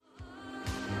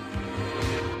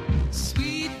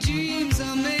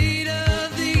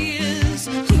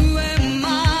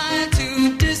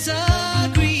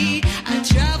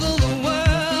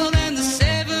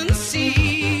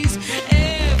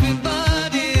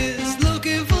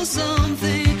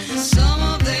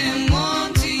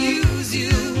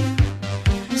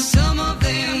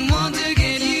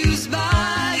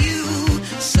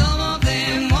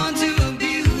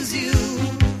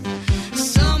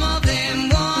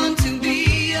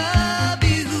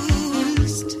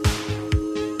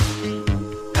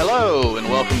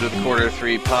the Quarter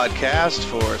 3 podcast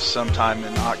for sometime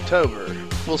in October.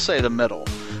 We'll say the middle.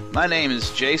 My name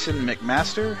is Jason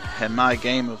McMaster, and my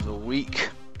game of the week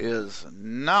is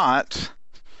not...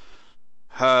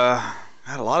 a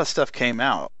lot of stuff came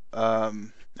out,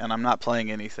 and I'm not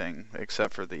playing anything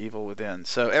except for The Evil Within.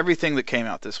 So everything that came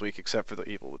out this week except for The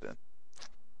Evil Within.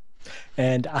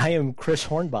 And I am Chris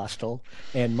Hornbostel,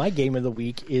 and my game of the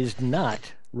week is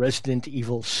not Resident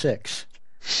Evil 6.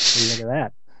 What do you think of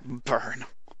that? Burn.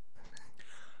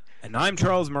 And I'm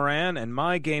Charles Moran, and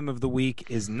my game of the week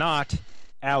is not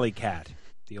Alley Cat,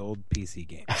 the old PC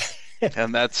game.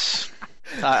 And that's...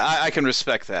 I can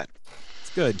respect that.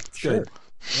 It's good. It's Sure. good.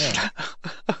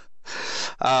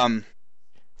 Yeah.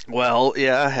 Well,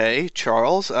 yeah, hey,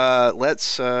 Charles,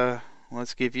 let's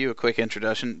give you a quick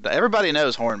introduction. Everybody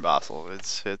knows Hornbostel.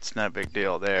 It's no big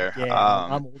deal there. Yeah,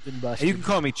 I'm old and busted. You can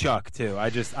call me Chuck too.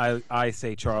 I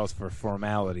say Charles for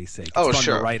formality's sake. It's Oh, fun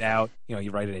sure. to write out. You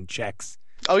write it in checks.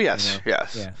 Oh, yes, You know?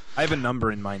 yes. Yeah. I have a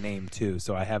number in my name too,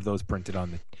 so I have those printed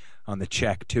on the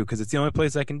check too, because it's the only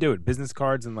place I can do it. Business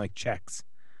cards and like checks.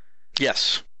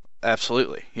 Yes,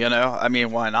 absolutely. I mean,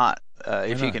 why not?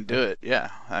 If you not? can do it, yeah.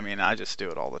 I mean, I just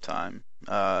do it all the time.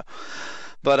 So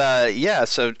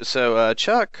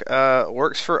Chuck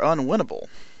works for Unwinnable,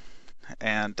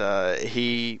 and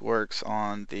he works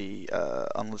on the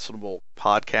Unlistenable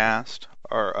podcast,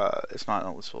 or it's not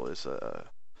Unlistenable,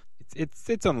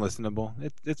 It's unlistenable.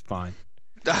 It's fine.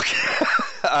 okay.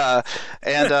 I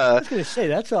was going to say,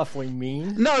 that's awfully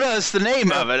mean. No, it's the name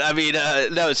of it. I mean,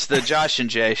 no, it's the Josh and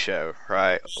Jay show,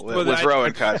 right? With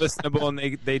Rowan Kaiser. Listenable, and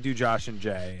they do Josh and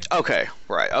Jay. Okay,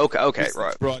 right. Okay, It's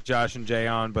right. brought Josh and Jay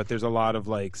on, but there's a lot of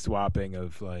like swapping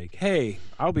of like, hey,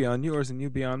 I'll be on yours and you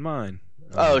be on mine.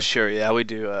 Oh, sure, yeah, we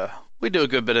do a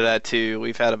good bit of that too.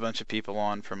 We've had a bunch of people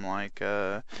on from like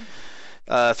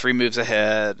 3 Moves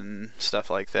Ahead and stuff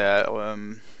like that.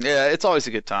 Yeah, it's always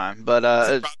a good time. But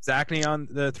Is Rob Zachney on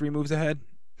the 3 Moves Ahead?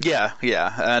 yeah,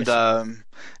 and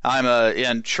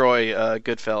and Troy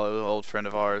Goodfellow, an old friend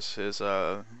of ours, is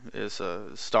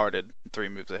started 3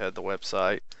 Moves Ahead, the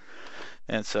website,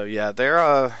 and so yeah,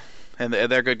 they're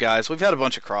good guys. We've had a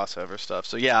bunch of crossover stuff,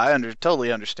 so yeah, I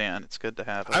totally understand. It's good to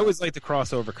have. I always like the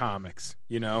crossover comics.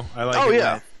 I like. Oh, it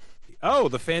yeah.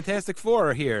 the Fantastic Four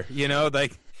are here.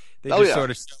 Like they just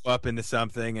sort of show up into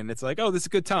something, and it's like, oh, this is a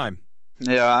good time.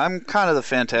 Yeah, I'm kind of the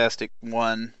Fantastic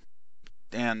one,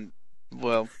 and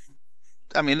well,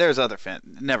 I mean, there's other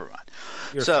never mind.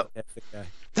 You're So- a fantastic guy.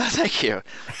 Thank you.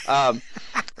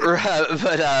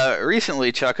 But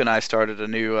recently, Chuck and I started a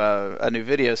new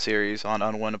video series on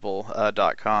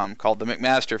Unwinnable.com called the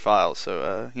McMaster Files.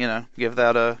 So give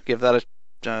that a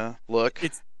look.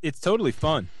 It's totally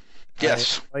fun.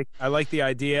 Yes. I like the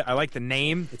idea. I like the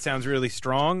name. It sounds really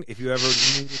strong. If you ever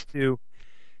needed to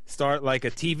start like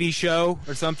a TV show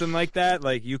or something like that,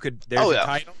 like you could. There's a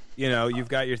title. You've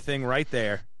got your thing right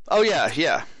there. Oh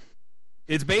yeah.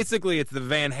 It's basically the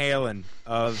Van Halen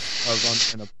of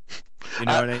Unwinnable. You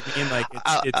know what I mean? Like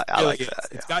I like that.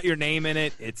 It's got your name in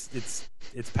it. It's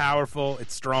powerful.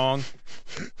 It's strong.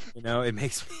 It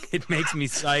makes me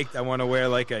psyched. I want to wear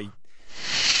like a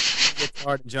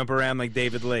guitar and jump around like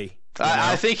David Lee.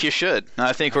 I think you should.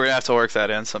 I think we're gonna have to work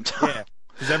that in sometime. Yeah,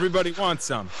 because everybody wants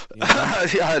some.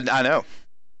 Yeah, I know.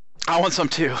 I want some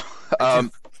too. So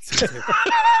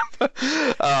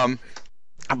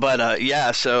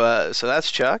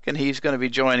that's Chuck, and he's going to be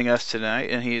joining us tonight,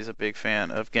 and he's a big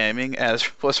fan of gaming, as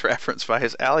was referenced by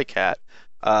his Alley Cat,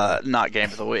 not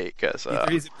game of the week. Cause, Either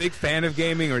he's a big fan of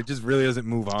gaming, or he just really doesn't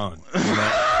move on.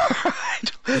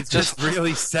 He's just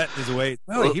really set in his way.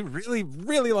 Oh, he really,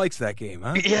 really likes that game,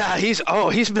 huh? Yeah, he's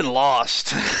been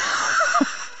lost.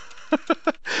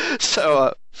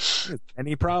 So,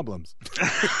 any problems?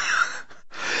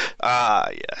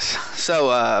 Yes.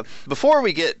 So, before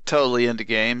we get totally into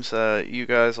games, you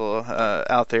guys will,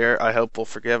 out there, I hope will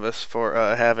forgive us for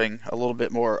having a little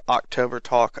bit more October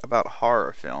talk about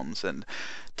horror films and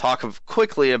talk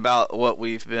quickly about what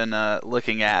we've been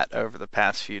looking at over the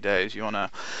past few days. You want to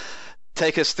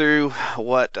take us through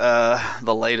what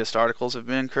the latest articles have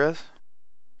been, Chris?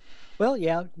 Well,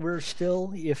 yeah, we're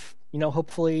still,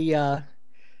 hopefully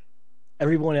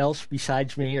everyone else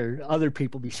besides me, or other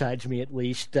people besides me at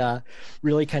least,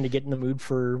 really kind of get in the mood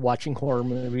for watching horror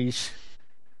movies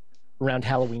around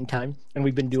Halloween time. And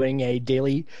we've been doing a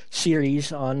daily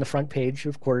series on the front page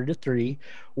of Quarter to Three,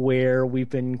 where we've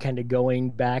been kind of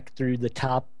going back through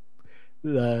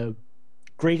the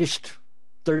greatest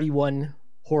 31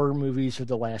 horror movies of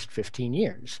the last 15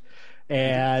 years.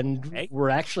 And we're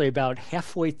actually about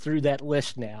halfway through that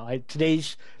list now.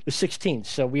 Today's the 16th,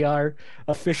 so we are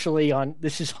officially on.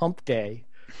 This is Hump Day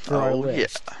for our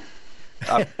list.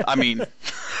 I mean,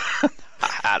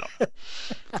 I don't.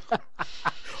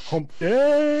 Hump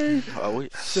day. Oh,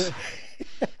 yes.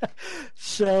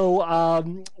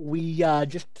 So we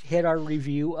just had our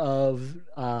review of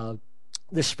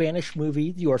the Spanish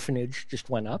movie, The Orphanage, just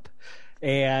went up,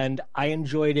 and I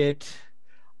enjoyed it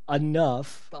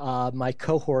enough. My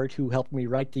cohort who helped me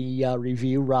write the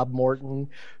review, Rob Morton,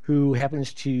 who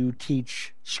happens to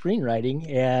teach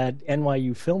screenwriting at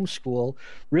NYU Film School,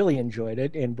 really enjoyed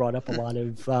it and brought up a lot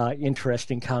of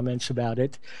interesting comments about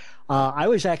it. I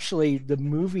was actually the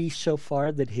movie so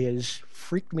far that has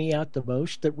freaked me out the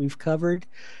most that we've covered,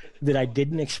 that I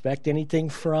didn't expect anything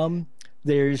from.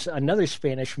 There's another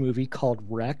Spanish movie called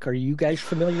Wreck. Are you guys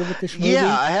familiar with this movie?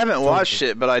 Yeah, I haven't watched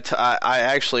it, but I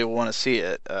actually want to see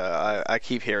it. I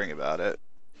keep hearing about it.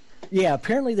 Yeah,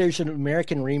 apparently there's an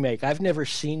American remake. I've never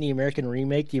seen the American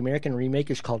remake. The American remake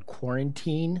is called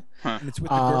Quarantine. And it's with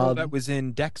the girl that was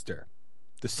in Dexter.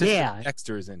 The sister of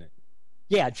Dexter is in it.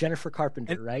 Yeah, Jennifer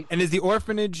Carpenter, right? And is the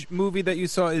Orphanage movie that you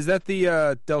saw, is that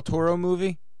the Del Toro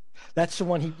movie? That's the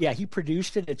one he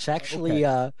produced it. It's actually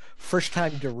a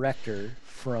first-time director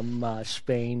from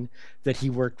Spain that he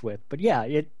worked with. But yeah,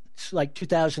 it's like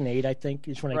 2008, I think,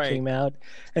 is when it came out.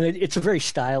 And it's a very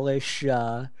stylish,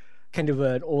 kind of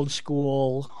an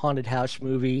old-school haunted house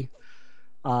movie.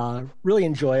 Really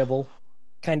enjoyable.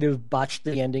 Kind of botched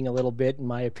the ending a little bit, in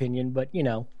my opinion, but,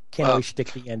 can't always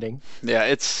stick the ending. Yeah,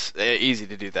 it's easy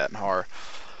to do that in horror.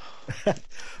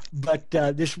 But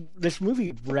this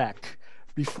movie, Wreck,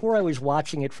 before I was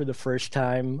watching it for the first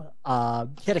time,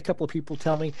 had a couple of people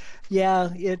tell me,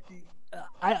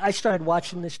 I started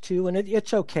watching this too, and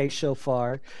it's okay so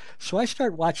far. So I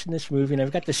start watching this movie, and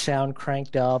I've got the sound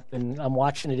cranked up, and I'm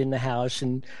watching it in the house,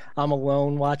 and I'm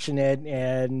alone watching it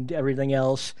and everything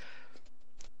else.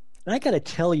 And I got to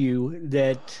tell you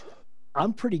that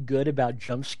I'm pretty good about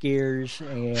jump scares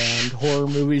and horror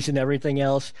movies and everything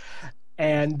else.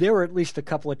 And there were at least a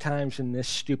couple of times in this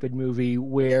stupid movie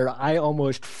where I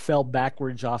almost fell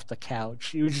backwards off the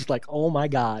couch. It was just like, oh my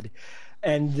God.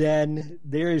 And then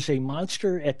there is a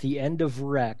monster at the end of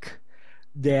Wreck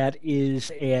that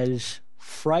is as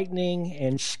frightening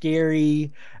and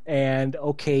scary. And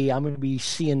okay, I'm going to be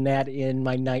seeing that in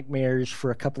my nightmares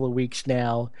for a couple of weeks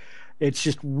now. It's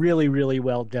just really, really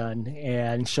well done.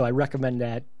 And so I recommend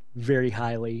that very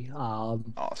highly.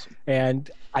 Awesome. And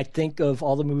I think of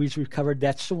all the movies we've covered,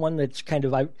 that's the one that's kind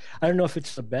of, I don't know if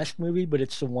it's the best movie, but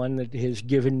it's the one that has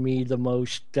given me the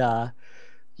most, I've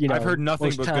heard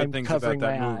nothing but good things about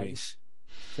that movie. Eyes.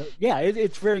 So, yeah,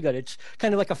 it's very good. It's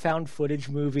kind of like a found footage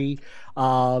movie.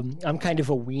 I'm kind of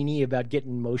a weenie about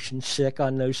getting motion sick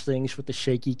on those things with the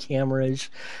shaky cameras,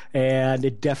 and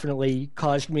it definitely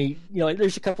caused me,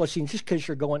 there's a couple of scenes just because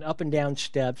you're going up and down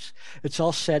steps. It's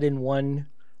all set in one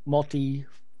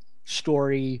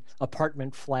multi-story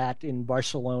apartment flat in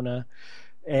Barcelona,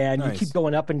 and you keep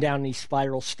going up and down these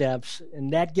spiral steps,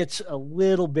 and that gets a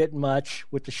little bit much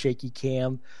with the shaky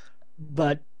cam,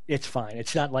 but it's fine.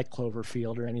 It's not like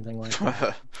Cloverfield or anything like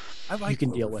that. You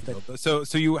can deal with it.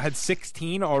 So you had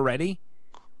 16 already?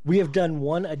 We have done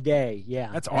one a day.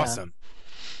 Yeah, that's awesome.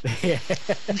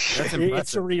 That's impressive.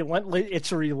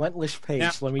 It's a relentless pace.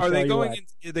 Now, let me tell you what.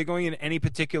 Are they going in any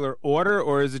particular order,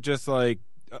 or is it just like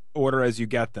order as you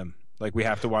get them? Like we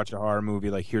have to watch a horror movie.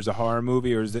 Like here's a horror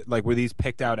movie, or is it like were these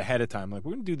picked out ahead of time? Like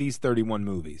we're gonna do these 31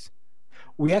 movies.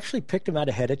 We actually picked them out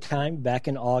ahead of time back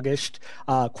in August.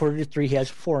 Quarter to Three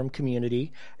has a forum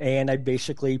community, and I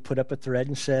basically put up a thread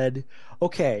and said,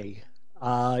 okay,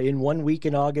 in 1 week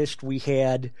in August, we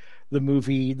had the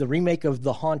remake of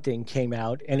The Haunting came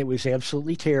out, and it was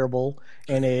absolutely terrible,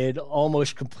 and it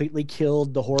almost completely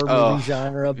killed the horror movie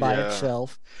genre by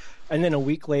itself. And then a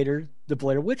week later, The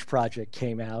Blair Witch Project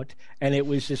came out, and it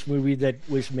was this movie that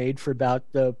was made for about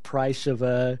the price of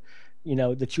that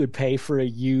you would pay for a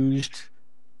used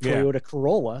Toyota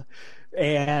Corolla,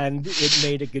 and it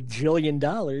made a gajillion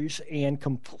dollars and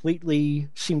completely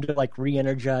seemed to like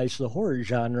re-energize the horror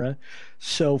genre.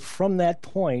 So from that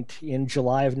point in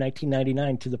July of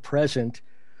 1999 to the present,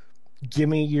 give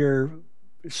me your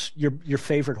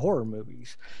favorite horror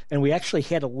movies. And we actually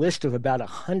had a list of about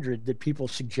 100 that people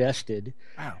suggested.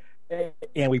 Wow.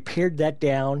 And we pared that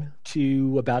down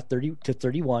to about 30 to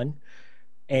 31.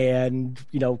 And,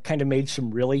 kind of made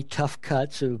some really tough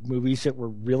cuts of movies that were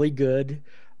really good,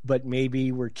 but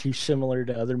maybe were too similar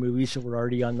to other movies that were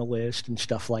already on the list and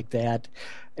stuff like that,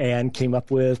 and came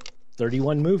up with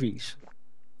 31 movies.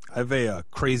 I have a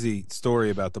crazy story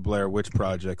about the Blair Witch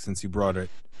Project since you brought it.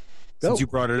 Since you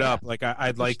brought it up, like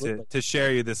I'd like to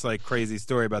share you this like crazy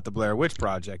story about the Blair Witch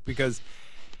Project because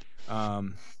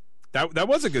that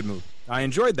was a good movie. I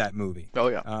enjoyed that movie. Oh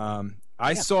yeah.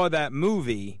 I saw that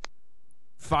movie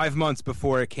 5 months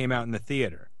before it came out in the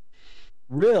theater.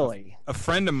 Really? A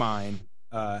friend of mine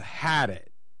had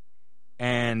it,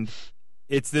 and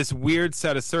it's this weird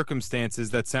set of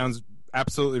circumstances that sounds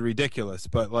absolutely ridiculous,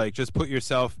 but like just put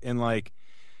yourself in like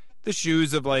the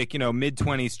shoes of like, you know,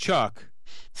 mid-20s Chuck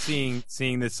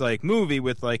seeing this like movie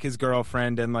with like his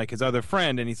girlfriend and like his other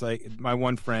friend, and he's like, my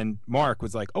one friend Mark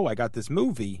was like, oh, I got this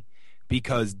movie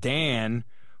because Dan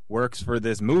works for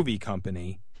this movie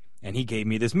company and he gave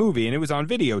me this movie and it was on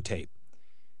videotape.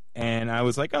 And I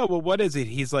was like, oh, well, what is it?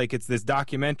 He's like, it's this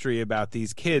documentary about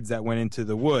these kids that went into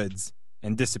the woods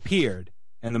and disappeared,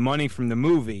 and the money from the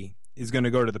movie is going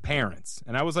to go to the parents.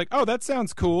 And I was like, oh, that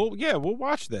sounds cool. Yeah, we'll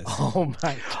watch this. Oh,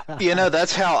 my God. You know,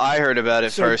 that's how I heard about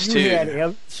it first,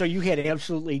 too. So you had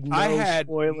absolutely no I had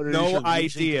spoilers. No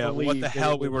idea what the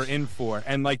hell we were in for.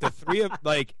 And, like, the three of,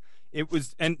 like, it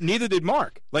was, and neither did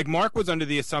Mark. Like, Mark was under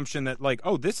the assumption that, like,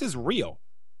 oh, this is real.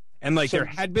 And like, so there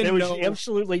had been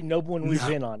absolutely no one was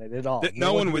in on it at all.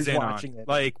 No one was in on it.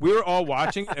 Like, we were all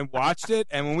watching it and watched it,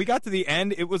 and when we got to the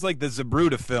end, it was like the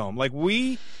Zabruta film. Like,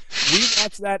 we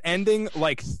watched that ending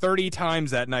like 30 times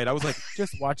that night. I was like,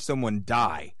 just watch someone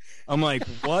die. I'm like,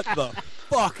 what the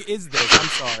fuck is this? I'm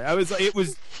sorry. It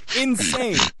was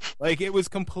insane. Like, it was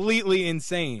completely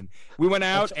insane. We went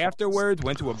out afterwards,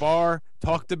 went to a bar,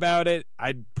 talked about it.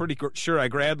 I'm pretty sure I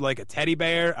grabbed like a teddy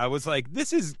bear. I was like,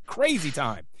 this is crazy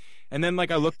time. And then,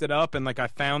 like, I looked it up, and, like, I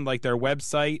found, like, their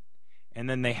website, and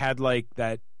then they had, like,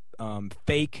 that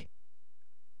fake,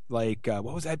 like,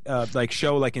 what was that, like,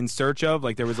 show, like, In Search Of?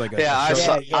 Like, there was, like, I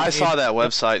saw that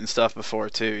website and stuff before,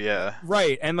 too, yeah.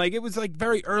 Right, and, like, it was, like,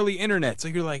 very early internet, so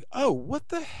you're like, oh, what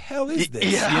the hell is this?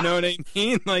 Yeah. You know what I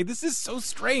mean? Like, this is so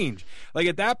strange. Like,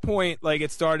 at that point, like,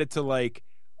 it started to, like,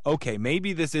 okay,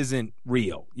 maybe this isn't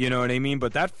real, you know what I mean?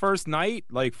 But that first night,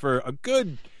 like, for a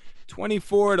good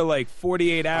 24 to like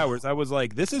 48 hours, I was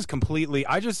like, this is completely,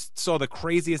 I just saw the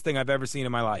craziest thing I've ever seen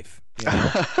in my life. You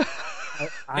know?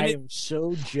 I am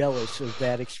so jealous of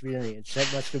that experience.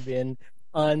 That must have been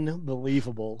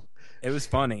unbelievable. It was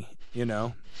funny, you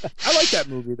know. I like that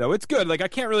movie though. It's good. Like, I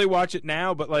can't really watch it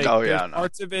now, but like there's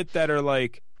parts of it that are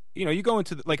like, you know, you go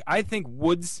into like, I think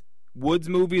Woods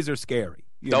movies are scary.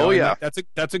 You know? Yeah. Like,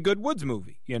 that's a good Woods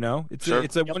movie, you know. It's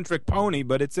a one trick pony,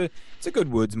 but it's a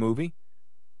good Woods movie.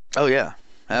 Oh yeah,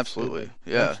 absolutely,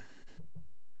 yeah.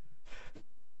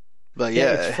 But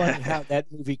yeah, it's funny how that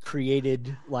movie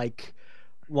created, like,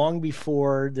 long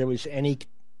before there was any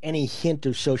hint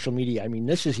of social media. I mean,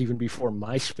 this is even before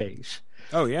MySpace.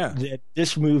 Oh yeah, that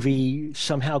this movie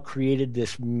somehow created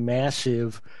this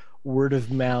massive word of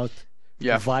mouth,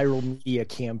 viral media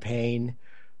campaign,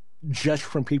 just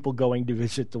from people going to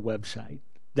visit the website.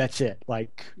 That's it.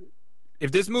 Like,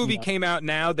 if this movie came out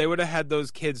now, they would have had those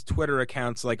kids' Twitter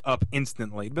accounts like up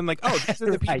instantly. Been like, oh, these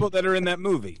are the people that are in that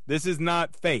movie. This is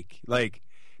not fake. Like,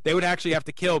 they would actually have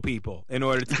to kill people in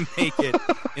order to make it.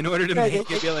 In order to make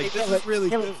it be like, this is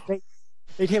really cool.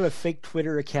 They'd have a fake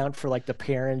Twitter account for like the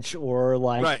parents or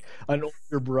like an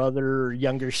older brother or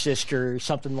younger sister or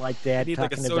something like that. They need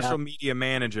like a social media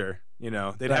manager. You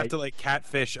know, they'd have to like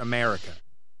catfish America.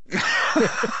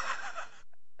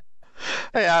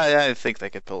 Hey, I think they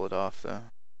could pull it off, though.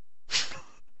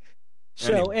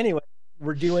 So anyway,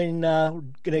 we're gonna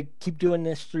keep doing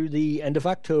this through the end of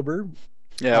October.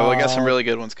 Yeah, well, we got some really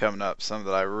good ones coming up, some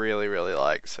that I really, really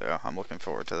like, so I'm looking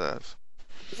forward to those.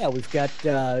 Yeah, we've got.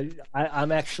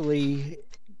 I'm actually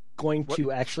going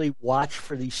to watch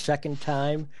for the second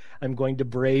time. I'm going to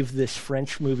brave this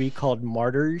French movie called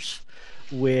Martyrs,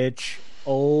 which,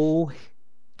 oh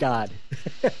God,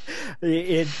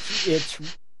 it's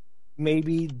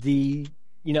maybe the,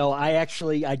 you know, I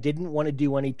didn't want to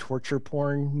do any torture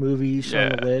porn movies on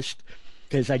the list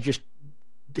because I just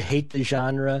hate the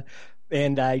genre,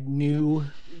 and I knew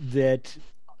that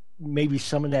maybe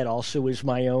some of that also is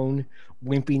my own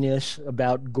wimpiness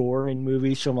about gore in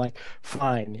movies. So I'm like,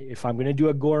 fine, if I'm going to do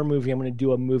a gore movie, I'm going to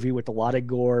do a movie with a lot of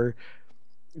gore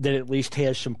that at least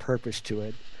has some purpose to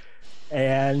it.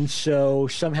 And so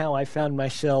somehow I found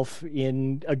myself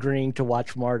in agreeing to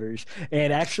watch Martyrs.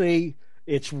 And actually,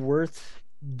 it's worth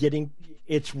it.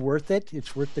 It's worth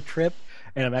the trip.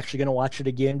 And I'm actually going to watch it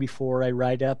again before I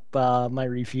write up my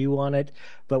review on it.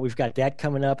 But we've got that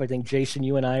coming up. I think, Jason,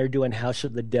 you and I are doing House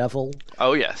of the Devil.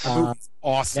 Oh, yes.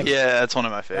 Awesome. Yeah, that's one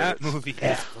of my favorites. That movie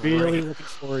is really looking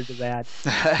forward to that.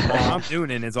 Tom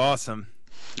Noonan is awesome.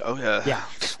 Oh, yeah. Yeah.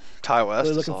 Ty West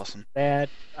is awesome. That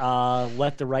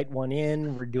Let the Right One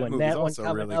In. We're doing that one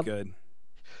also really up. good.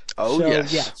 Oh, so,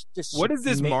 yes. Yeah, what is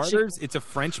this, Martyrs? It's a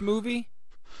French movie?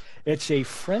 It's a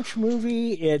French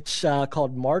movie. It's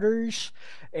called Martyrs,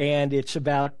 and it's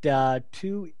about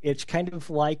two. It's kind of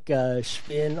like a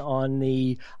spin on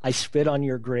the "I spit on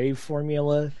your grave"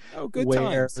 formula, Oh, good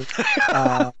where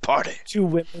times. Party. two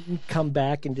women come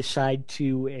back and decide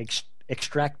to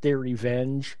extract their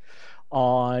revenge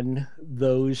on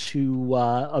those who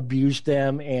abused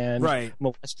them and Right.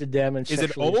 molested them and Is it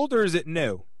sexually. old or is it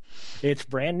new? It's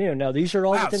brand new. No, these are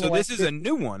all Wow, within so the this last is a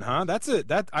new one, huh?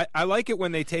 I like it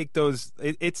when they take those.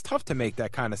 It's tough to make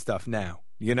that kind of stuff now.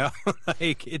 You know,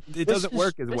 like it doesn't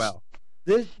work as well.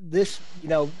 This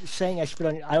saying I spit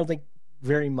on. I don't think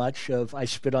very much of I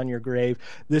spit on your grave.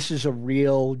 This is a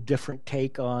real different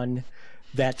take on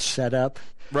that setup.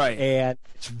 Right. And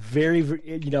it's very,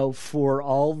 for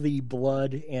all the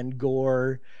blood and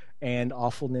gore and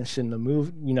awfulness in the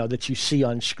movie, that you see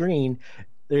on screen,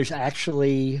 there's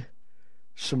actually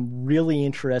some really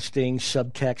interesting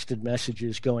subtexted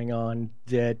messages going on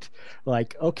that,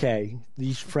 like, okay,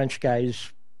 these French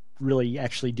guys really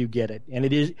actually do get it. And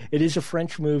it is a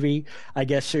French movie. I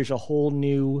guess there's a whole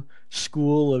new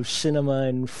school of cinema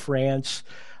in France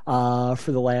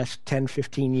for the last 10,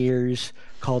 15 years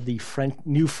called the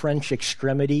New French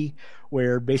Extremity,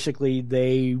 where basically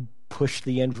they push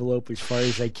the envelope as far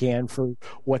as they can for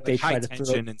what they try to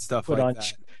throw and stuff put like on.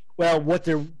 that. Well, what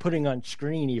they're putting on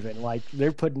screen, even like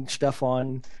they're putting stuff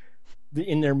on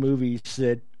in their movies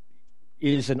that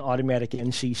is an automatic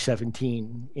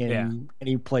NC-17 in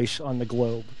any place on the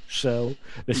globe. So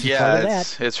this is part of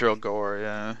that. It's real gore.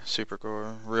 Yeah, super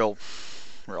gore. Real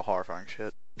horrifying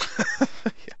shit.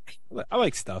 I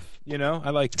like stuff, I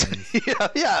like things.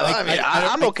 yeah.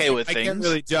 I'm okay with things. I can't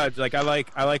really judge. Like I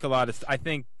like a lot of. I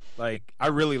think like I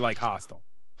really like Hostel,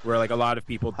 where like a lot of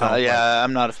people don't.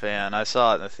 I'm not a fan. I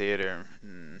saw it in the theater.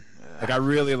 Like I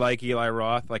really like Eli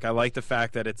Roth. Like I like the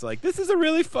fact that it's like this is a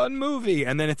really fun movie,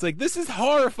 and then it's like this is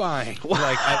horrifying.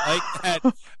 Like I like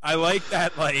that. I like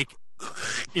that. Like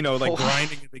like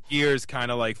grinding of the gears,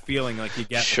 kind of like feeling like you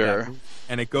get sure.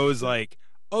 And it goes like,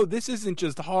 oh, this isn't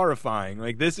just horrifying.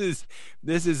 Like this is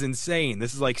insane.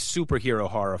 This is like superhero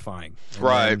horrifying.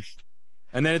 Right.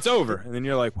 And then it's over, and then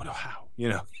you're like, wow,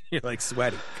 you're like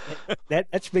sweaty.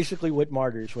 That's basically what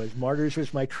Martyrs was. Martyrs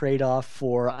was my trade-off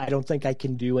for I don't think I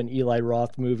can do an Eli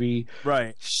Roth movie.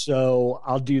 Right. So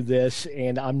I'll do this,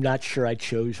 and I'm not sure I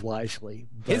chose wisely.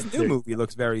 His new movie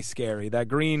looks very scary. That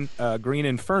Green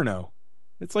Inferno.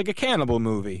 It's like a cannibal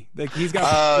movie. Like he's got.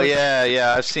 Oh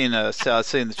yeah. I've seen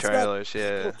the trailers.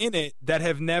 Yeah. In it that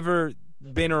have never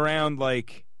been around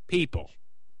like people.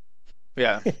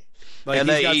 Yeah. Like and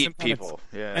they eat people.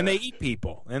 Yeah. And they eat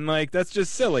people, and like that's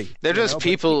just silly. They're just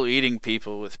people eating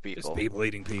people with people. Just people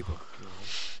eating people.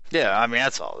 Yeah, I mean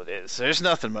that's all it is. There's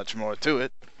nothing much more to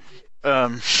it.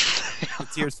 The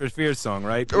Tears for Fears song,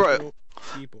 right? People.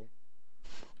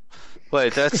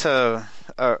 Wait, that's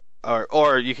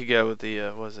or you could go with the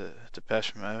was it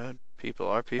Depeche Mode? People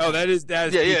are people. Oh, that is yeah.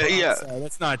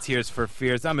 That's not Tears for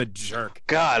Fears. I'm a jerk.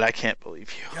 God, I can't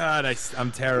believe you. God,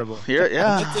 I'm terrible.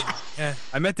 Yeah.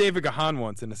 I met David Gahan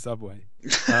once in the subway.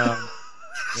 It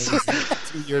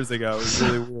was 2 years ago. It was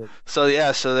really weird. So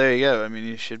there you go. I mean,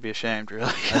 you should be ashamed,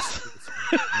 really.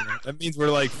 That means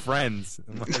we're like friends.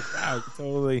 I'm like, wow,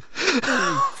 totally.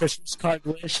 Christmas card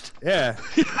list. Yeah.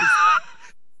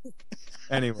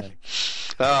 Anyway.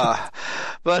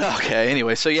 But okay.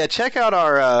 Anyway, so yeah, check out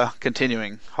our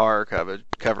continuing horror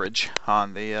coverage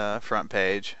on the front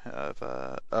page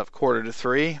of Quarter to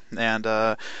Three,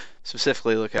 and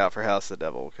specifically look out for House of the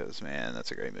Devil because man, that's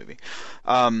a great movie.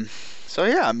 So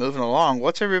yeah, moving along.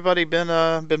 What's everybody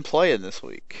been playing this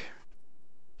week?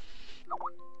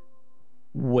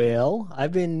 Well,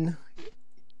 I've been.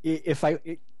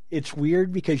 It's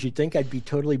weird because you'd think I'd be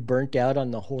totally burnt out on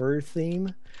the horror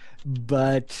theme.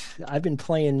 But I've been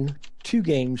playing 2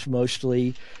 games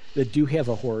mostly that do have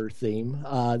a horror theme.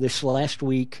 This last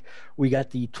week, we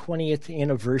got the 20th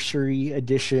anniversary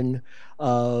edition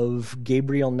of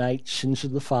Gabriel Knight: Sins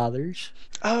of the Fathers.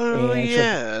 Oh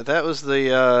yeah, that was the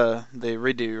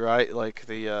redo, right? Like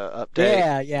the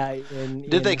update. Yeah.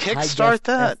 Did they kickstart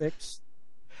that? Graphics.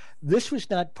 This was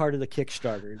not part of the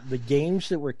Kickstarter. The games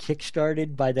that were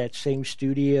kickstarted by that same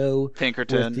studio,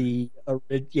 Pinkerton,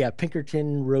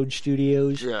 Pinkerton Road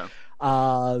Studios. Yeah.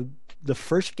 The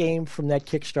first game from that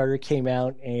Kickstarter came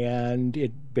out, and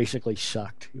it basically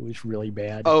sucked. It was really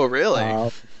bad. Oh, really?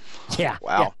 Yeah.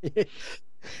 Wow. Yeah.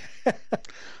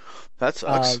 That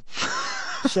sucks.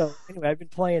 So anyway, I've been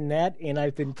playing that, and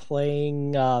I've been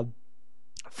playing.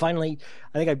 Finally,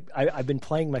 I think I've been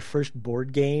playing my first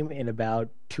board game in about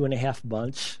 2.5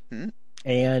 months.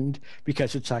 and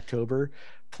because it's October,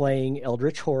 playing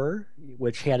Eldritch Horror,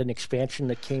 which had an expansion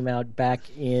that came out back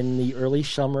in the early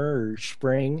summer or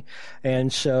spring,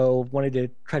 and so wanted to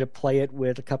try to play it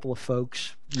with a couple of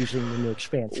folks using the new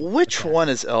expansion. Which one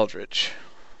is Eldritch?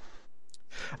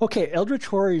 Okay, Eldritch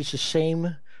Horror is the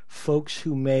same folks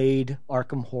who made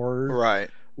Arkham Horror, right?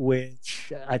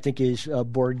 Which I think is a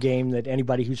board game that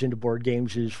anybody who's into board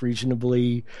games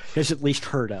has at least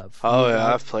heard of. Oh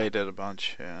yeah, I've played it a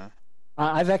bunch. Yeah.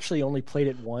 I've actually only played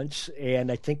it once,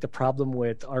 and I think the problem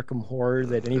with Arkham Horror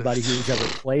that anybody who's ever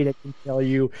played it can tell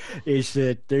you is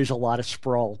that there's a lot of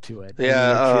sprawl to it.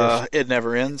 Yeah, it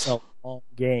never ends. It's a long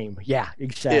game. Yeah,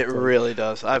 exactly. It really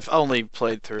does. I've only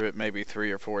played through it maybe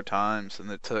 3 or 4 times, and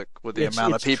it took, with the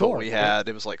amount of people we had,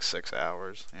 it was like 6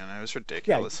 hours. It was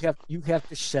ridiculous. Yeah, you have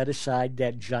to set aside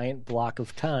that giant block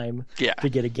of time to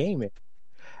get a game in.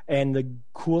 And the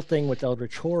cool thing with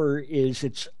Eldritch Horror is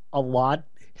it's a lot.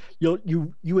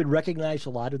 You would recognize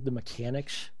a lot of the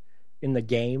mechanics in the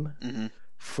game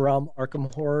from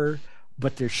Arkham Horror,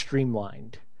 but they're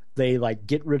streamlined. They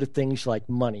get rid of things like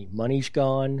money. Money's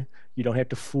gone. You don't have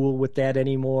to fool with that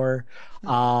anymore.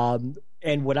 And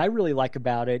what I really like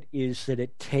about it is that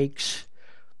it takes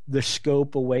the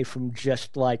scope away from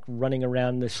just running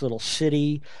around this little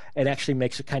city and actually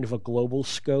makes it kind of a global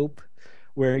scope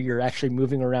where you're actually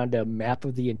moving around a map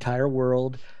of the entire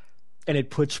world. And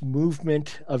it puts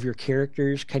movement of your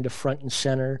characters kind of front and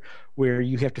center, where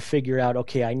you have to figure out,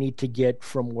 okay, I need to get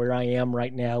from where I am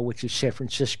right now, which is San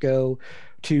Francisco,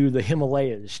 to the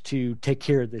Himalayas to take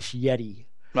care of this Yeti.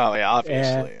 Oh, yeah,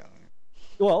 obviously.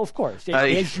 Well, of course. That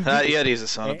Yeti's a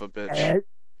son of a bitch.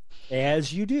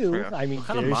 As you do. Yeah. I mean, what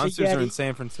kind of monsters are in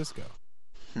San Francisco?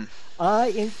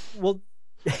 Well,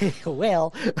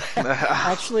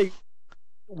 actually...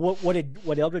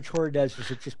 What Eldritch Horror does is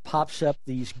it just pops up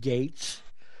these gates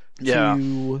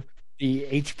to the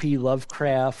H.P.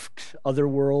 Lovecraft other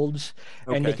worlds,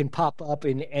 and they can pop up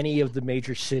in any of the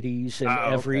major cities, and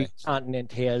every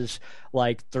continent has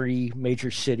 3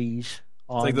 major cities.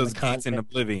 It's like those gates in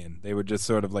Oblivion. They were just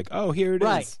sort of here it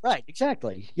is. Right,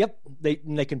 exactly. Yep.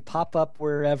 They can pop up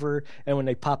wherever, and when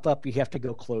they pop up, you have to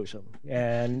go close them.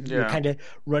 And you're kind of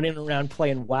running around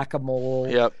playing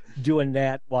whack-a-mole, doing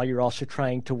that while you're also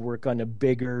trying to work on a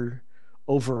bigger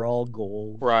overall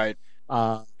goal. Right.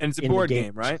 And it's a board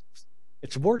game, right?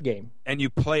 It's a board game. And you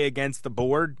play against the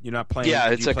board? You're not playing...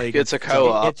 Yeah, it's a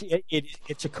co-op.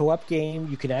 It's a co-op game.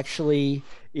 You can actually,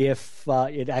 if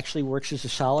it actually works as a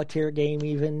solitaire game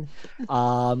even, a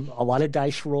lot of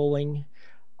dice rolling,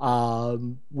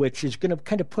 which is going to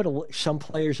kind of put some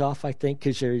players off, I think,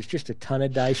 because there's just a ton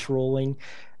of dice rolling.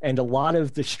 And a lot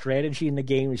of the strategy in the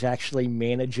game is actually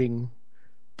managing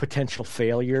potential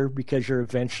failure, because you're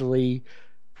eventually,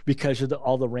 because of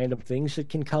all the random things that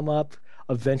can come up,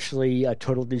 eventually a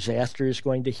total disaster is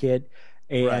going to hit,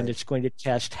 and it's going to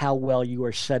test how well you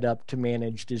are set up to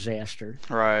manage disaster.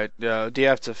 Right. Yeah. Do you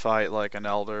have to fight an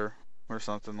elder or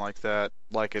something like that,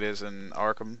 like it is in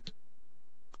Arkham?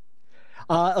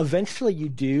 Eventually you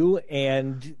do,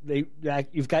 and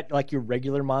you've got your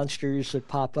regular monsters that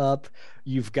pop up.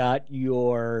 You've got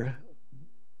your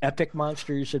epic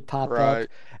monsters that pop up,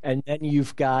 and then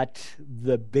you've got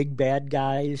the big bad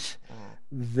guys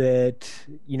that,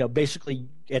 basically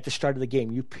at the start of the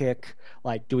game you pick,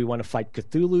 do we want to fight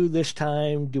Cthulhu this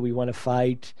time? Do we want to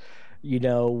fight,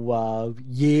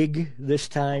 Yig this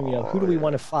time? Who do we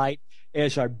want to fight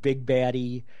as our big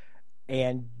baddie?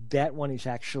 And that one is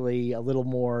actually a little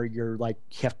more, you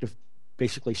have to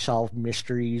basically solve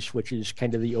mysteries, which is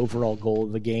kind of the overall goal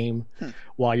of the game,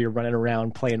 while you're running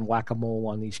around playing whack-a-mole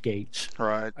on these gates.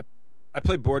 Right. I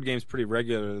play board games pretty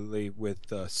regularly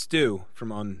with Stu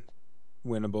from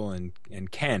Unwinnable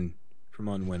and Ken from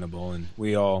Unwinnable, and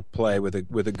we all play with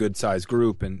a good sized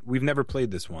group, and we've never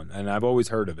played this one, and I've always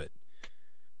heard of it.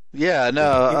 Yeah,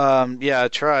 no,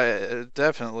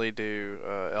 definitely do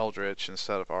Eldritch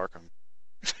instead of Arkham.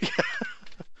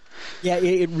 Yeah,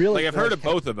 it really. I've heard of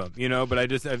both of them,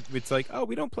 but it's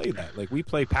we don't play that. We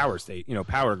play Power State,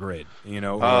 Power Grid,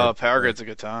 Power Grid's a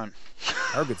good time.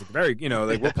 Power Grid's very,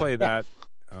 we'll play that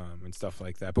and stuff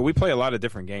like that. But we play a lot of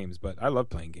different games. But I love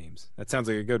playing games. That sounds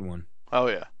like a good one. Oh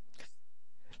yeah.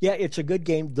 Yeah, it's a good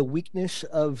game. The weakness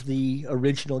of the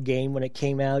original game when it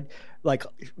came out,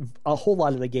 a whole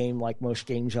lot of the game, like most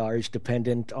games are, is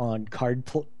dependent on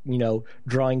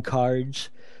drawing cards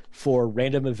for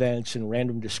random events and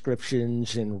random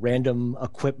descriptions and random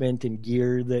equipment and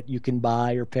gear that you can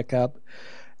buy or pick up.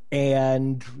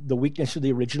 And the weakness of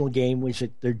the original game was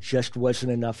that there just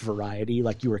wasn't enough variety.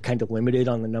 You were kind of limited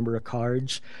on the number of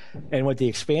cards. And what the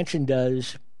expansion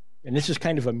does and this is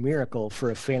kind of a miracle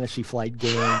for a Fantasy Flight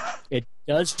game. It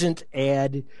doesn't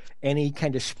add any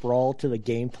kind of sprawl to the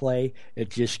gameplay. It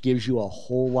just gives you a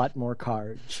whole lot more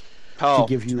cards to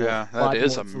give you a lot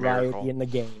more variety in the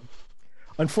game.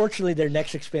 Unfortunately, their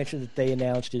next expansion that they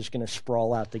announced is going to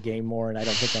sprawl out the game more, and I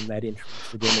don't think I'm that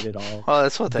interested in it at all. Well,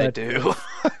 that's what they do.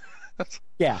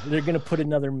 Yeah, they're going to put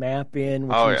another map in,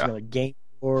 which is another game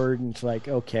board, and it's like,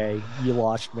 okay, you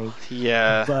lost me.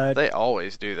 Yeah, but they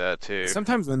always do that too.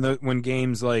 Sometimes when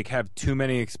games like have too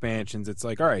many expansions, it's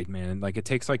like, all right, man, like it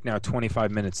takes like now 25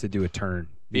 minutes to do a turn.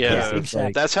 Yeah,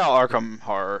 exactly. That's how Arkham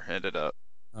Horror ended up.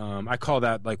 I call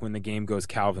that like when the game goes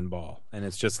Calvin Ball, and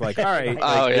it's just like, all right,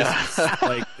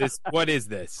 what is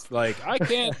this? Like, I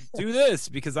can't do this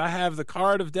because I have the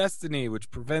card of destiny, which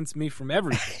prevents me from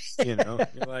everything. You know,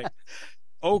 you're like,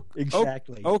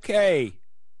 exactly. Okay,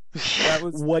 that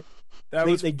was fun.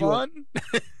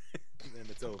 And then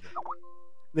it's over.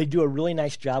 They do a really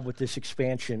nice job with this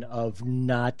expansion of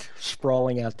not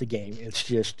sprawling out the game. It's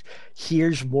just,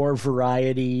 here's more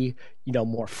variety,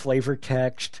 more flavor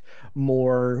text,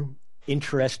 more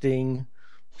interesting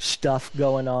stuff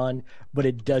going on, but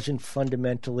it doesn't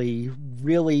fundamentally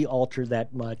really alter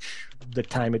that much the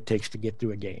time it takes to get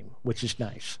through a game, which is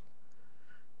nice.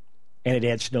 And it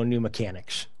adds no new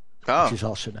mechanics. Which is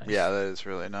also nice. Yeah, that is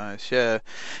really nice. Yeah.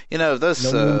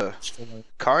 Those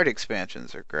card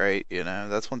expansions are great.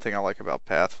 That's one thing I like about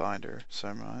Pathfinder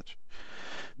so much.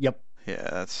 Yep. Yeah,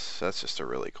 that's just a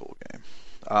really cool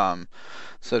game.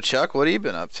 So Chuck, what have you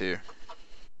been up to?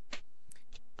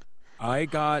 I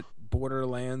got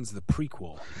Borderlands the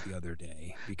prequel the other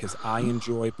day because I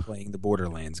enjoy playing the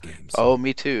Borderlands games. Oh,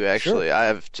 me too, actually. Sure. I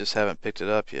haven't picked it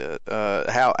up yet.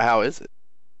 How is it?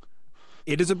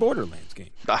 It is a Borderlands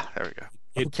game. Ah, there we go.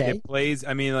 It plays.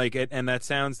 I mean, like, and that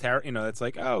sounds terrible. It's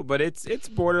like, but it's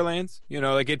Borderlands.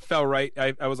 Like it fell right.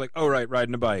 I was like, oh right,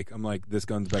 riding a bike. I'm like, this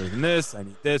gun's better than this. I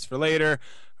need this for later.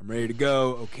 I'm ready to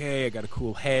go. Okay, I got a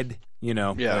cool head.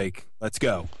 Like, let's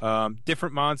go.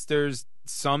 Different monsters,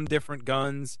 some different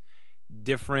guns,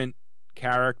 different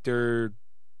character,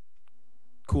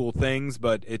 cool things.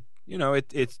 But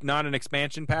it's not an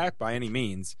expansion pack by any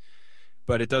means.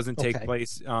 But it doesn't take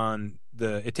place on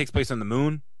it takes place on the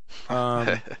moon,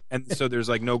 and so there's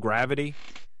like no gravity,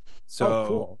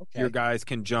 so your guys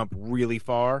can jump really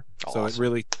far. Awesome.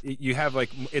 So you have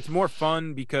like, it's more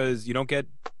fun because you don't get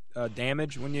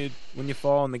damage when you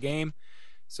fall in the game.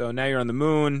 So now you're on the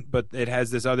moon, but it has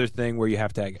this other thing where you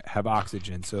have to have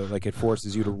oxygen, so like it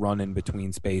forces you to run in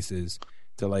between spaces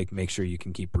to like make sure you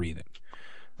can keep breathing.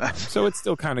 So it's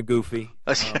still kind of goofy.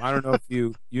 I don't know if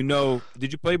you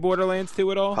did you play Borderlands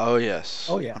 2 at all? Oh yes.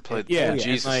 Oh yeah. I played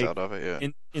Jesus out of it. Yeah.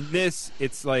 In this,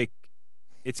 it's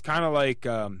kind of like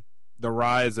the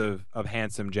rise of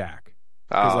Handsome Jack.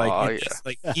 Just,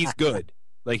 like, he's good.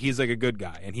 Like, he's like a good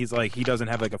guy, and he's like, he doesn't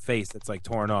have like a face that's like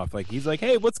torn off. Like, he's like,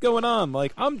 hey, what's going on?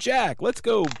 Like, I'm Jack. Let's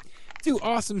go do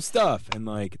awesome stuff. And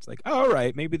like, it's like, all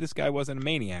right, maybe this guy wasn't a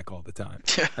maniac all the time.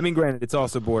 I mean, granted, it's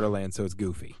also Borderlands, so it's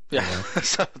goofy. Yeah,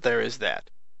 so there is that.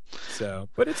 So,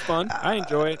 but it's fun. I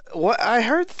enjoy it. What I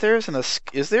heard,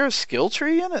 is there a skill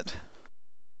tree in it?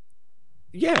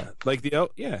 Yeah, like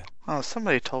yeah. Oh,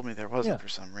 somebody told me there wasn't for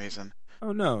some reason.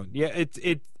 Oh no, yeah,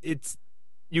 it's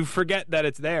you forget that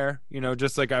it's there,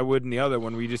 just like I would in the other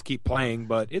one where you just keep playing,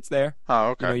 but it's there. Oh,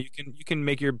 okay. You can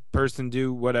make your person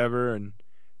do whatever, and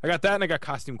I got that, and I got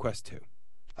Costume Quest 2.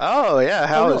 Oh yeah,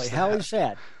 how is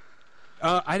that?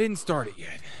 I didn't start it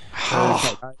yet.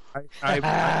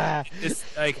 I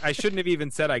shouldn't have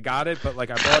even said I got it, but like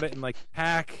I bought it in like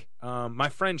pack. My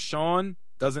friend Sean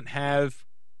doesn't have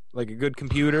like a good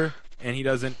computer, and he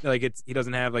doesn't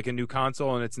have like a new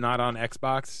console, and it's not on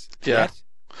Xbox yet,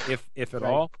 if at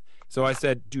all. So I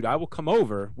said, dude, I will come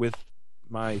over with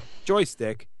my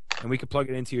joystick, and we can plug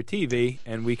it into your TV,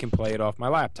 and we can play it off my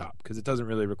laptop because it doesn't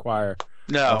really require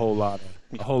a whole lot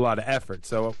of effort.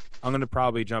 So I'm going to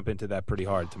probably jump into that pretty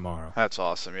hard tomorrow. That's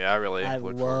awesome. Yeah, I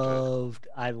look forward to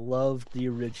it. I loved the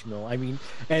original. I mean,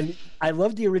 and I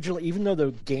loved the original, even though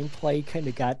the gameplay kind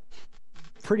of got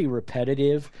pretty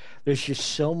repetitive. There's just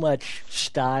so much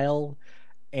style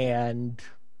and,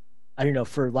 I don't know,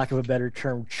 for lack of a better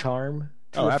term, charm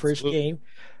to the first game.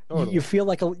 Totally. You feel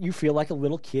like a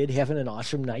little kid having an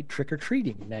awesome night trick or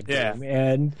treating in that game.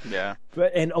 And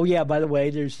by the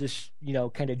way, there's this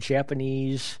kind of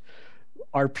Japanese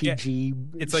RPG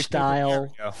it's like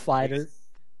style fighter.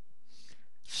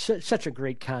 Such a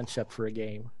great concept for a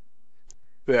game.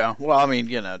 Yeah, well, I mean,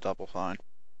 Double Fine.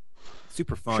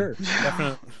 Super fun. Sure.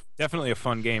 Definitely a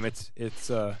fun game. It's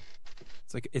a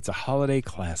holiday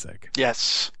classic.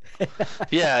 Yes.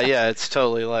 yeah. It's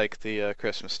totally like the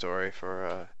Christmas Story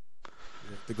for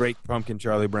The great pumpkin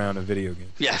Charlie Brown of video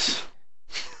games. Yes.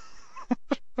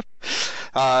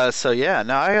 So yeah,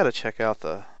 no, I gotta check out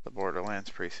the Borderlands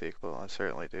pre-sequel. I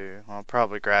certainly do. I'll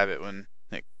probably grab it when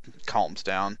it calms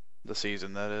down, the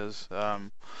season that is.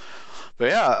 But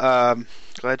yeah,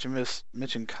 glad you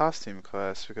mentioned Costume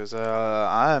Quest, because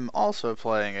I'm also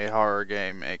playing a horror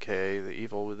game, aka The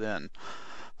Evil Within.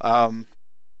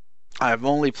 I've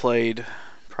only played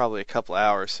probably a couple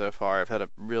hours so far. I've had a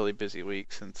really busy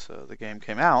week since the game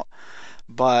came out,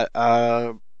 but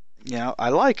I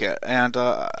like it, and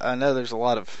I know there's a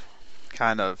lot of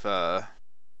kind of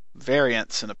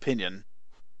variance in opinion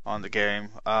on the game,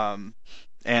 and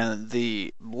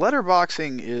the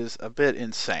letterboxing is a bit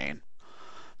insane.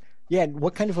 Yeah,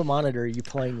 what kind of a monitor are you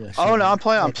playing this? Oh, no, I'm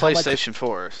playing on Like, PlayStation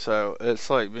 4, so it's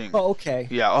like being... Oh, okay.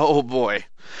 Yeah, oh boy.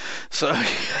 So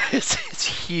it's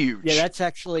huge. Yeah, that's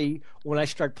actually when I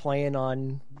start playing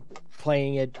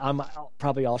it. I'm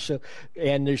probably also,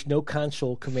 and there's no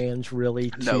console commands really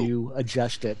to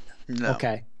adjust it. No.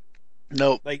 Okay.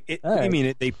 Nope. Like, what do All you right.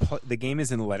 mean? The game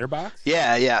is in the letterbox?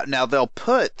 Yeah. Now they'll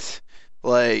put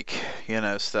like,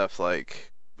 stuff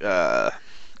like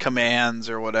commands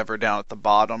or whatever down at the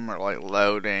bottom, or like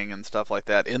loading and stuff like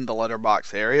that in the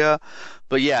letterbox area.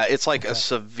 But yeah, it's like a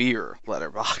severe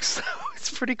letterbox. So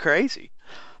it's pretty crazy.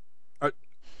 Are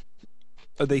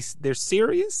they're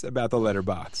serious about the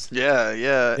letterbox?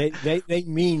 Yeah. They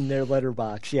mean their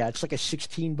letterbox. Yeah, it's like a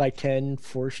 16 by 10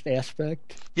 forced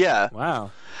aspect. Yeah.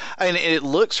 Wow. I mean, it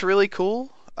looks really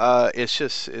cool. It's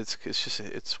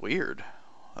weird.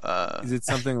 Is it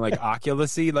something like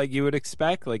Oculus-y, like you would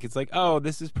expect? Like, it's like, oh,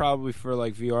 this is probably for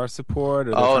like VR support.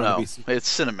 Or Oh no, it's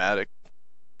cinematic.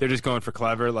 They're just going for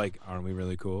clever. Like, aren't we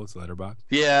really cool? It's letterbox.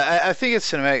 Yeah, I think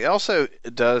it's cinematic. Also,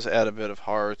 it does add a bit of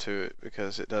horror to it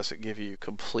because it doesn't give you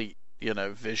complete,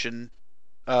 vision.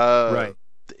 Right.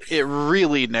 It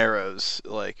really narrows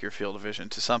like your field of vision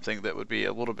to something that would be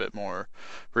a little bit more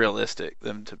realistic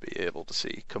than to be able to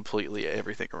see completely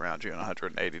everything around you in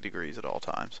 180 degrees at all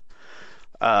times.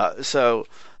 So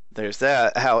there's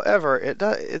that. However,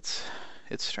 it's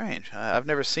strange. I've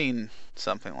never seen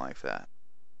something like that.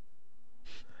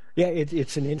 Yeah,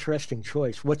 it's an interesting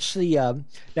choice. What's the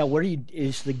now?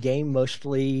 Is the game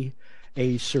mostly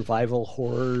a survival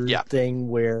horror thing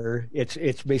where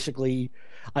it's basically?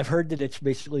 I've heard that it's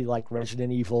basically like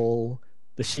Resident Evil,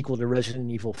 the sequel to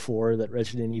Resident Evil 4 that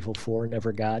Resident Evil 4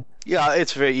 never got. Yeah,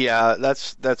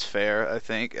 that's fair, I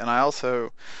think. And I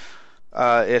also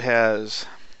it has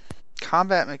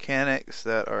combat mechanics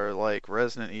that are like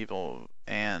Resident Evil,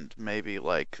 and maybe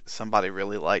like somebody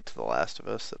really liked The Last of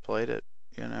Us that played it.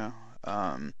 But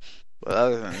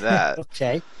other than that,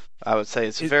 Okay. I would say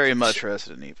it's very much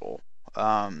Resident Evil.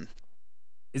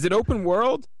 Is it open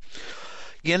world?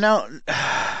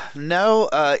 No,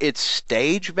 it's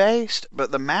stage based,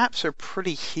 but the maps are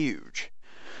pretty huge.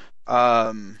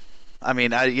 I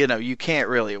mean, you can't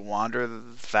really wander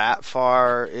that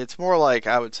far. It's more like,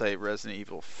 I would say, Resident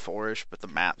Evil 4-ish, but the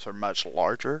maps are much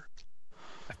larger.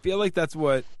 I feel like that's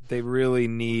what they really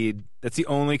need. That's the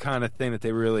only kind of thing that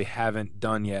they really haven't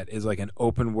done yet, is like an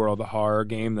open world horror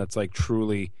game that's like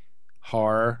truly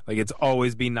horror. Like, it's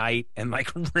always be night and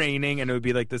like raining, and it would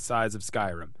be like the size of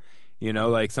Skyrim.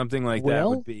 Like something like that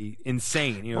would be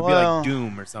insane. It'd be like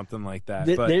Doom or something like that.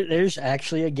 But there's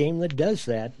actually a game that does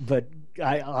that, but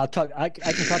I'll talk. I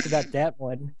can talk about that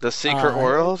one. The Secret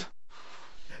World.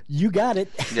 You got it.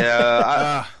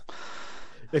 Yeah.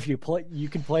 If you play, you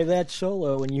can play that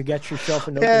solo, and you get yourself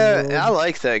an open Yeah, world. I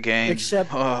like that game. Except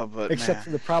for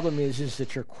the problem is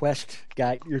that your quest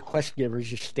givers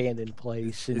just stand in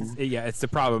place. And it's the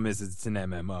problem is it's an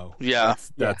MMO. Yeah,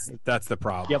 that's the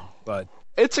problem. Yep. But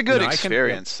it's a good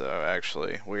experience, though.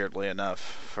 Actually, weirdly enough,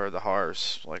 for the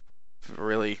horrors, like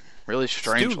really, really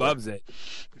strange. Stu loves it.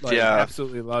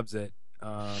 Absolutely loves it.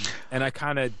 And I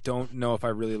kind of don't know if I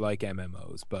really like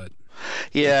MMOs, but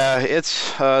yeah,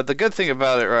 it's the good thing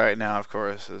about it right now, of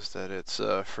course, is that it's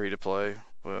free to play,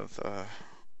 with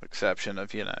exception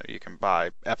of you can buy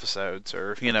episodes,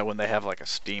 or when they have like a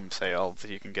Steam sale,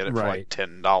 you can get it for like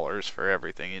 $10 for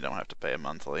everything. You don't have to pay it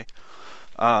monthly.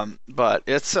 But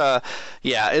it's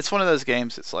it's one of those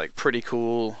games that's like pretty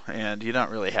cool, and you don't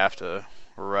really have to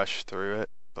rush through it.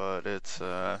 But it's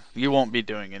you won't be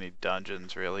doing any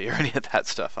dungeons really or any of that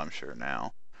stuff, I'm sure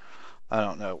now. I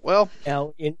don't know. Well,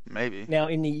 maybe. Now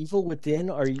in The Evil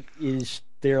Within, is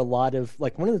there a lot of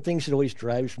like one of the things that always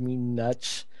drives me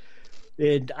nuts,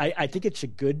 and I think it's a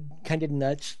good kind of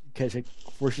nuts because it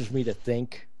forces me to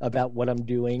think about what I'm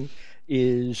doing,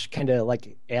 is kind of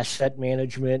like asset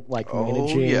management, like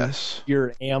managing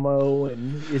your ammo,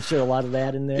 and is there a lot of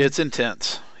that in there? It's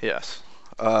intense, yes.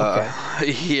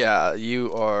 Okay. Yeah,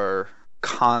 you are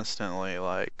constantly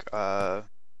like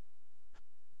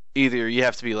either you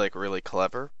have to be like really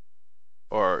clever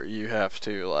or you have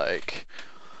to like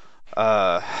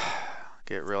uh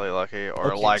get really lucky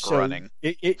or Okay, like so running.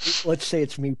 let's say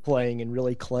it's me playing and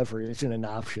really clever isn't an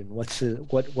option.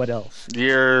 What else?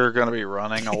 You're gonna be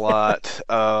running a lot.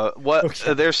 What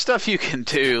Okay. there's stuff you can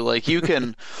do. Like you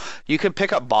can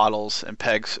pick up bottles and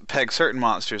peg certain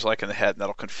monsters like in the head, and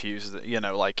that'll confuse the,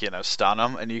 like stun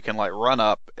them, and you can like run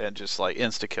up and just like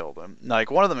insta kill them.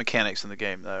 Like one of the mechanics in the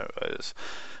game though is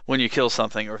when you kill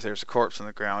something or if there's a corpse on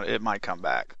the ground, it might come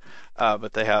back.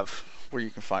 But they have where you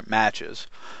can find matches.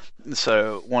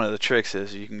 So one of the tricks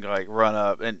is you can like run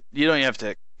up and you don't even have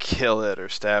to kill it or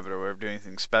stab it or whatever, do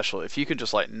anything special. If you can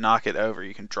just like knock it over,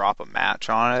 you can drop a match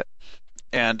on it,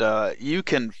 and you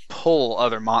can pull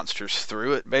other monsters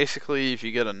through it. Basically, if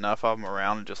you get enough of them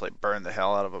around and just like burn the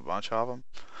hell out of a bunch of them.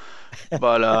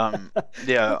 But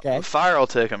yeah, Okay. fire will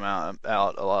take them out a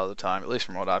lot of the time, at least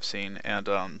from what I've seen. And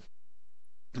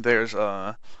there's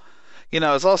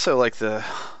it's also like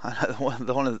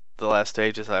one of the last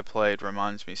stages I played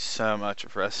reminds me so much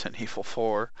of Resident Evil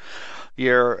 4.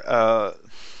 You're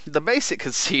the basic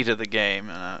conceit of the game,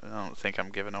 and I don't think I'm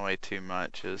giving away too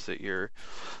much, is that you're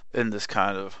in this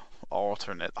kind of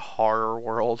alternate horror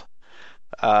world,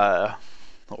 uh,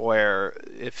 where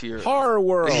if you're Horror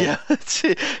World. yeah,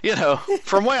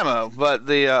 from Whammo, but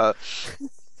the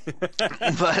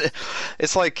but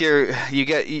it's like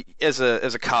as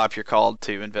a cop you're called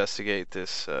to investigate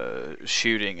this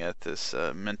shooting at this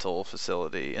mental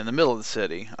facility in the middle of the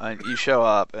city. You show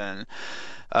up and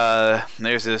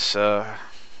there's this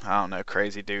I don't know,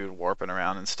 crazy dude warping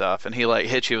around and stuff, and he like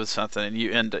hits you with something, and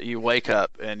you wake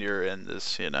up and you're in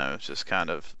this just kind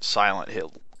of Silent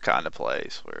Hill kind of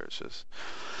place where it's just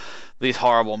these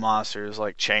horrible monsters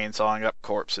like chainsawing up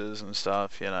corpses and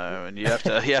stuff, and you have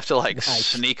to like Nice.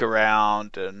 sneak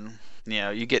around, and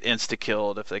you get insta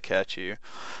killed if they catch you.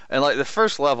 And like the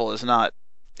first level is not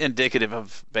indicative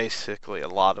of basically a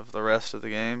lot of the rest of the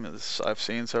game as I've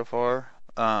seen so far.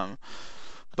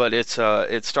 But it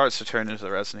starts to turn into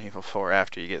the Resident Evil 4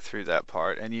 after you get through that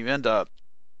part, and you end up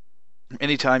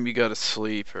anytime you go to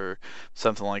sleep or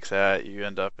something like that, you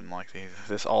end up in like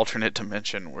this alternate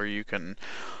dimension where you can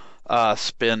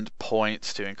spend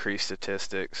points to increase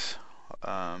statistics,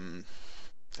 and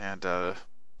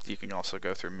you can also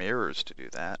go through mirrors to do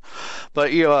that.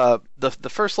 But the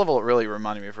first level that really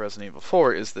reminded me of Resident Evil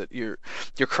 4 is that you're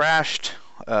crashed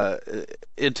uh,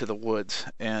 into the woods,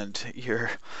 and you're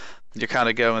kind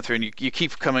of going through, and you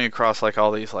keep coming across like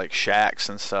all these like shacks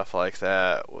and stuff like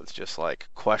that with just like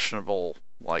questionable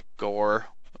like gore,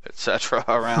 etc.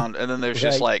 around, and then there's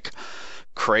just Right. like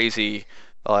crazy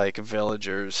like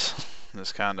villagers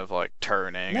just kind of like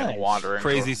turning and Nice. wandering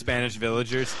Crazy Spanish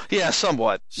villagers. yeah,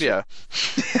 somewhat, So, yeah.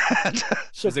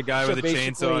 so, There's a guy so with a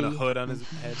chainsaw and a basically, hood on his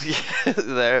head.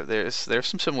 Yeah, there's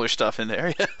some similar stuff in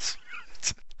there, yes.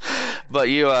 But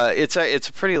it's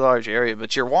a pretty large area,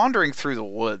 but you're wandering through the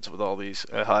woods with all these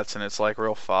huts, and it's like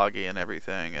real foggy and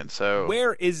everything, and so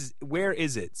Where is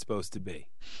it supposed to be?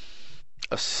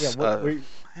 yeah,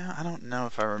 yeah, I don't know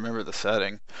if I remember the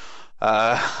setting.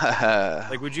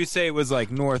 Like, would you say it was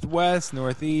like northwest,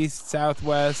 northeast,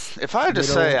 southwest, If I had to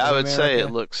middle say, of I would say it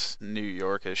America? looks New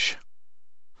Yorkish.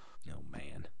 Oh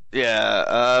man.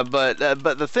 Yeah, but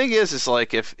the thing is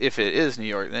like if it is New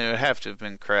York, then it would have to have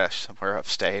been crashed somewhere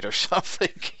upstate or something,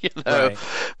 Right.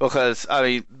 because I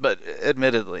mean, but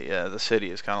admittedly, yeah, the city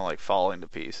is kind of like falling to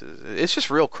pieces. It's just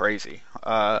real crazy.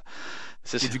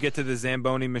 It's just, Did you get to the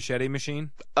Zamboni machete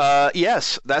machine?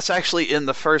 yes, that's actually in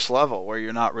the first level where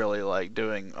you're not really like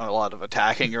doing a lot of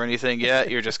attacking or anything yet.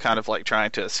 You're just kind of like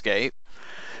trying to escape.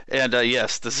 And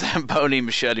yes, the Zamboni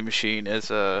machete machine is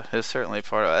certainly a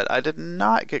part of it. I did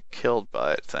not get killed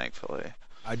by it, thankfully.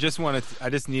 I just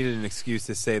needed an excuse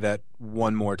to say that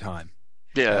one more time.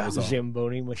 That Yeah, was all.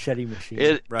 Zamboni machete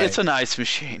machine. Right. it's a nice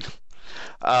machine.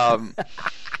 Um,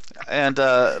 and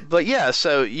but yeah,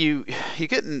 so you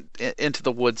get into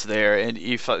the woods there, and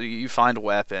you find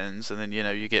weapons, and then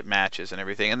you get matches and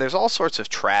everything, and there's all sorts of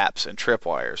traps and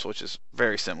tripwires, which is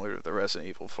very similar to the Resident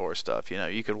Evil 4 stuff.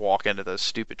 You could walk into those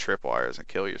stupid tripwires and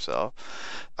kill yourself,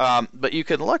 but you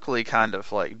can luckily kind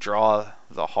of like draw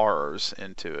the horrors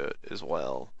into it as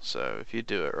well. So if you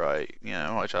do it right,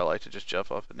 which I like to just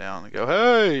jump up and down and go,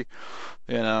 hey,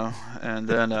 and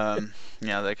then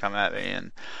they come at me,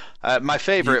 and my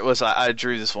favorite was I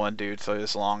drew this one dude through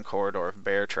this long corridor of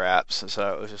bear traps, and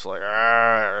so it was just like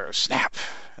 "Arr, snap,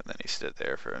 and then he stood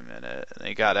there for a minute, and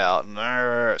he got out and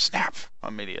 "Arr, snap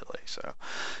immediately. So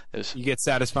it was You get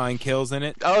satisfying kills in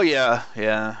it. oh yeah,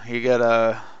 you get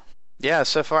Yeah,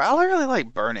 so far I really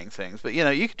like burning things, but you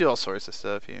can do all sorts of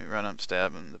stuff. You can run up,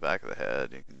 stab them in the back of the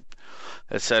head, you can,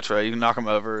 etc. You can knock them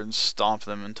over and stomp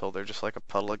them until they're just like a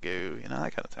puddle of goo, that kind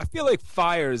of I thing. feel like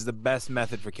fire is the best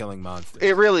method for killing monsters.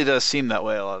 It really does seem that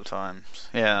way a lot of times.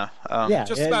 Yeah. Yeah.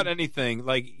 Just about anything.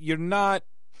 Like you're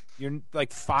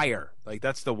like fire. Like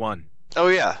that's the one. Oh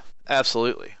yeah,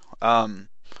 absolutely.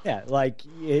 Yeah, like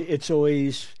it's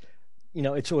always,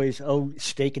 it's always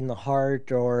stake in the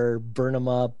heart or burn them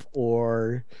up,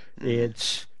 or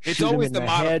it's shoot them always in the the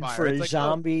head modifier. for It's a like,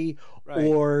 zombie, right.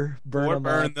 or burn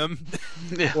them, them.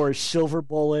 Yeah. or silver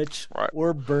bullets, Right.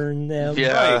 or burn them.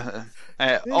 Yeah.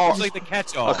 It's like the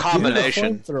catch-all. a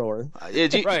combination.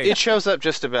 Flamethrower. Right. It shows up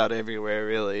just about everywhere,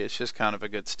 really. It's just kind of a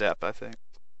good step, I think.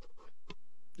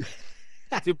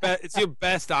 It's your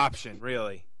best option,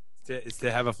 really. Is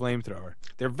to have a flamethrower.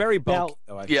 They're very bulky,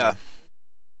 though. I Yeah.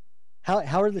 feel.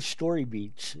 How are the story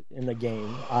beats in the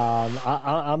game?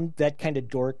 I'm that kind of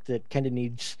dork that kind of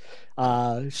needs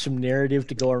some narrative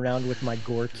to go around with my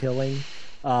gore killing.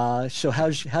 So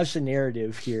how's the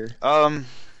narrative here?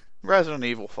 Resident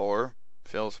Evil 4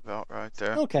 feels about right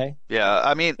there. Okay. Yeah,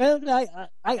 I mean, Well,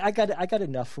 I got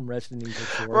enough from Resident Evil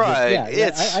 4. but Right,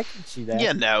 Yeah, I can see that.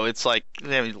 it's like,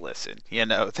 listen,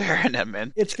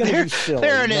 they're It's going to be silly.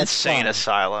 they're an That's insane fine.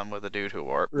 asylum with a dude who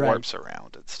Right. warps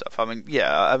around and stuff. I mean,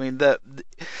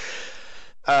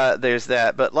 there's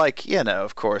that, but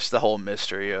of course, the whole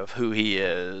mystery of who he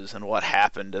is and what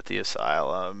happened at the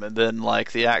asylum, and then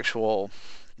the actual,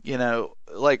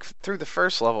 through the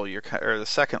first level, or the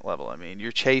second level, I mean,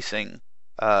 you're chasing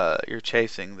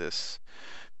this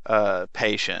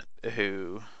patient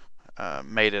who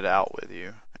made it out with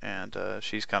you, and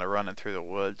she's kind of running through the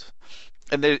woods.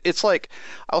 And it's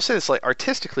I'll say this,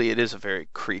 artistically, it is a very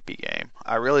creepy game.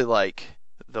 I really like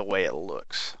the way it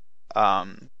looks.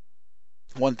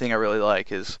 One thing I really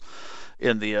like is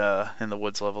in the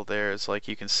woods level there is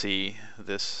you can see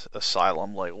this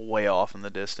asylum way off in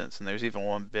the distance, and there's even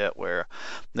one bit where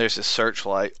there's a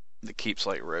searchlight that keeps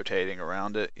rotating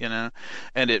around it,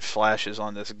 and it flashes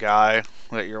on this guy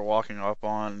that you're walking up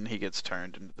on, and he gets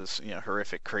turned into this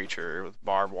horrific creature with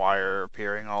barbed wire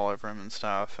appearing all over him and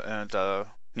stuff, and so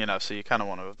you kind of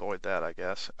want to avoid that, I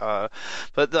guess.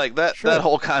 But that Sure. that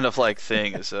whole kind of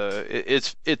thing is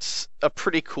it's a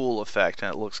pretty cool effect,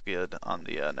 and it looks good on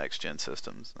the next gen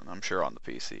systems, and I'm sure on the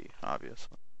PC,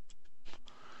 obviously.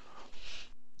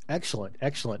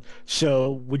 Excellent.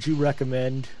 So, would you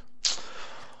recommend?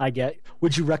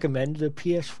 Would you recommend the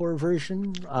PS4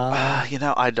 version?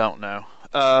 I don't know.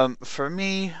 For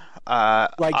me, I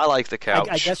like the couch.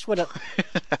 I guess what.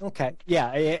 Okay,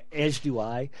 yeah, as do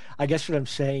I. I guess what I'm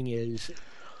saying is,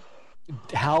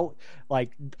 how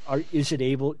is it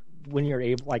able when you're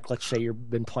able, let's say you've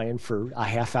been playing for a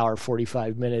half hour,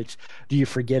 45 minutes, do you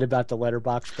forget about the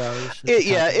letterbox bars?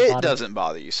 It doesn't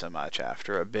bother you so much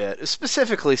after a bit,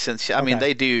 specifically since I mean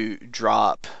they do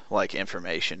drop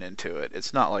information into it.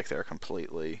 It's not like they're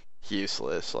completely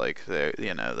useless. They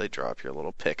drop your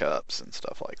little pickups and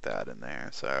stuff like that in there.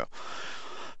 So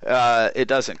it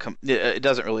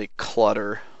doesn't really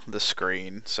clutter the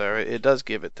screen. So it does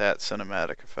give it that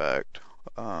cinematic effect.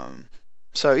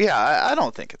 So yeah, I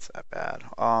don't think it's that bad.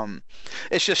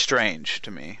 It's just strange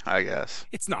to me, I guess.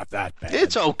 It's not that bad.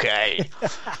 It's okay.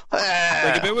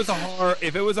 If it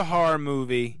was a horror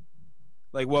movie,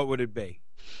 what would it be?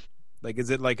 Is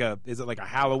it like a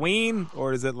Halloween,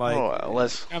 or is it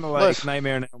kind of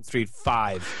Nightmare on Elm Street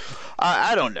 5?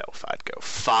 I don't know if I'd go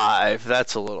 5.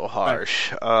 That's a little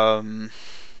harsh. Right.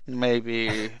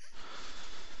 Maybe.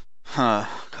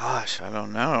 Gosh, I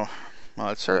don't know. Well,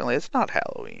 it's not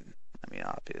Halloween. I mean,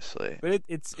 obviously. But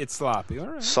it's sloppy. All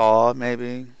right. Saw,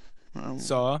 maybe.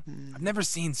 Saw? I've never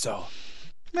seen Saw.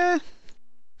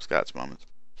 It's got its moments.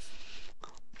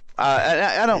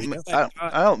 I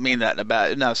don't mean that in a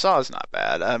bad. No, Saw's not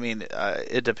bad. I mean,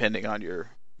 it depending on your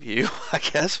view, I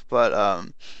guess. But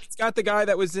it's got the guy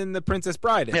that was in The Princess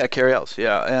Bride. Yeah, Cary Elwes.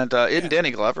 Yeah, and isn't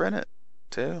Danny Glover in it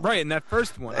too? Right, in that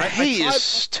first one. He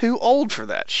is too old for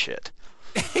that shit.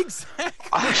 Exactly.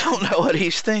 I don't know what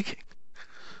he's thinking.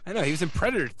 I know, he was in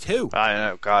Predator 2. I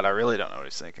know. God, I really don't know what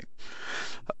he's thinking.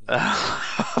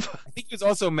 I think he was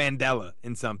also Mandela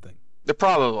in something.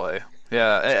 Probably.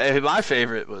 Yeah. My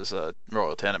favorite was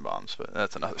Royal Tenenbaums, but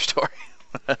that's another story.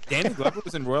 Danny Glover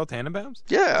was in Royal Tenenbaums?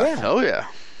 Yeah. Oh, yeah.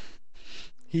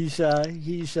 He's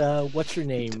what's her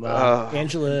name?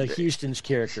 Angela Houston's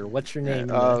character. What's her name?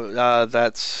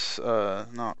 That's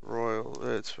not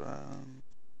Royal.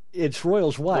 It's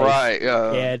Royal's wife. Right.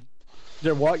 And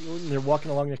they're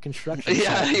walking along the construction site.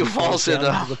 Yeah, he falls into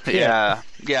the pit.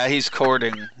 Yeah, he's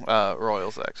courting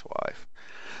Royal's ex-wife.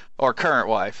 or current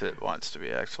wife that wants to be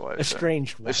ex-wife.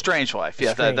 Estranged wife. Estranged wife.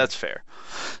 Yeah, that's fair.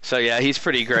 So yeah, he's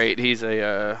pretty great. He's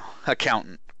a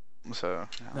accountant. So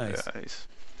nice. Yeah,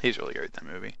 he's really great in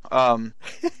that movie.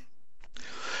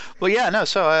 Well, yeah, no.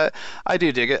 So I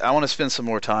do dig it. I want to spend some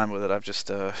more time with it. I've just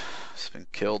been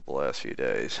killed the last few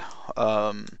days.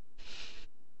 But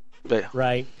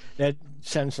right. That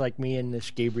sounds like me in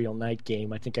this Gabriel Knight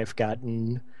game. I think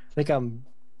I'm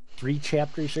 3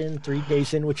 chapters in, 3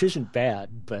 days in, which isn't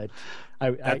bad, but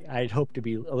I'd hope to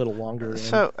be a little longer.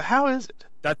 So how is it?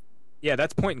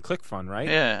 That's point and click fun, right?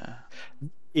 Yeah.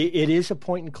 It is a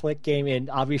point and click game, and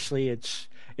obviously it's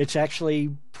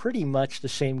actually pretty much the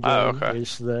same game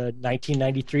as the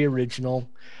 1993 original.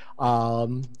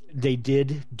 They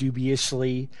did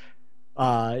dubiously,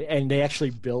 and they actually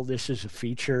built this as a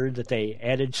feature that they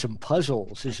added some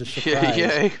puzzles as a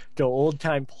surprise to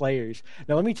old-time players.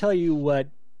 Now, let me tell you what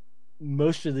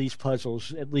most of these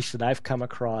puzzles, at least that I've come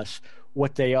across,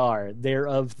 what they are. They're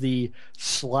of the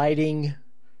sliding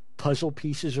puzzle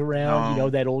pieces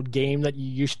around, that old game that you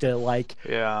used to like,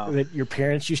 that your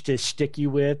parents used to stick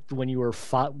you with when you were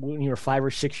 5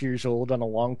 or 6 years old on a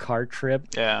long car trip.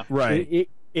 Yeah, right.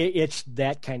 It's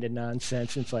that kind of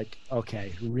nonsense. It's like,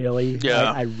 okay, really?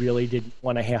 Yeah. I really didn't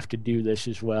want to have to do this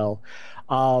as well.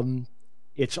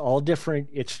 It's all different.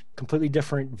 It's completely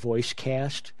different voice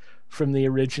cast from the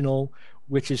original,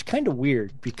 which is kind of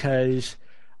weird because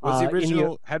was the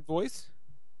original had voice?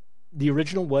 The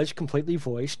original was completely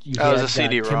voiced. You had was a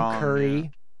CD-ROM. Tim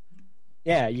Curry.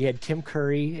 Yeah, you had Tim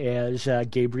Curry as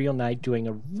Gabriel Knight doing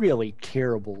a really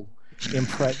terrible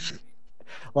impression.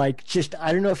 Like, just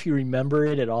I don't know if you remember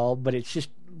it at all, but it's just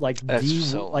like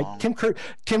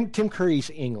Tim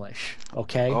Curry's English,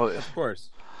 okay? Oh, of course.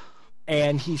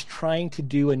 And he's trying to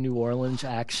do a New Orleans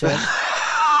accent.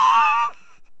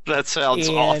 That sounds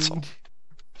awesome.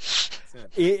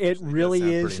 It really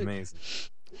is. Pretty amazing.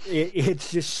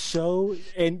 It's just so,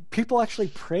 and people actually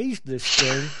praised this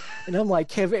thing, and I'm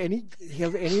like, have any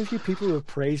of you people who have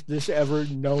praised this ever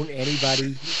known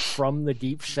anybody from the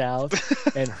Deep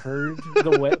South and heard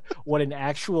what an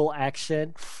actual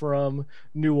accent from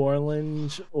New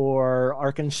Orleans or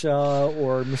Arkansas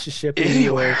or Mississippi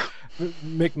or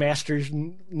McMaster's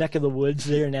neck of the woods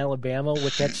there in Alabama,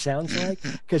 what that sounds like?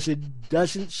 Because it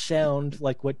doesn't sound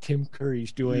like what Tim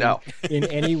Curry's doing in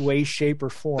any way, shape, or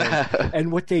form.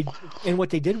 And what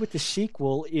they did with the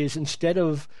sequel is, instead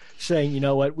of saying, you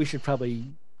know what, we should probably,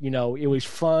 it was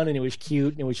fun and it was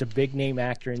cute and it was a big name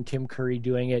actor and Tim Curry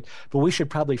doing it, but we should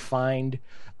probably find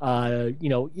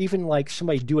even like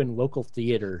somebody doing local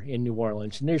theater in New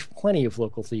Orleans, and there's plenty of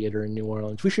local theater in New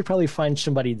Orleans. We should probably find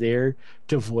somebody there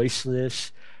to voice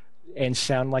this and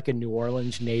sound like a New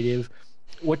Orleans native.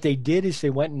 What they did is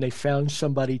they went and they found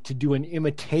somebody to do an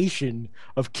imitation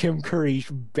of Tim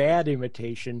Curry's bad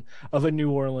imitation of a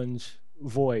New Orleans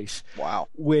voice. Wow.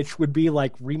 Which would be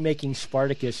like remaking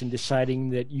Spartacus and deciding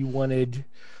that you wanted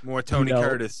more Tony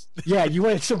Curtis. Yeah, you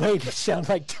wanted somebody to sound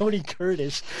like Tony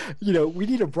Curtis. We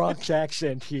need a Bronx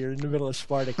accent here in the middle of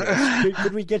Spartacus.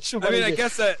 Could we get somebody? I mean, I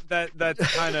guess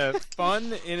that's kind of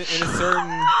fun in a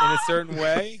certain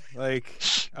way. Like,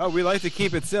 we like to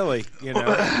keep it silly,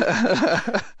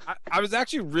 I was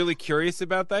actually really curious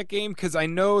about that game because I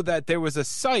know that there was a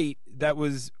site that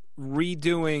was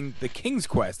redoing the King's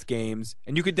Quest games,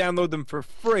 and you could download them for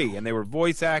free, and they were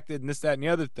voice acted and this, that, and the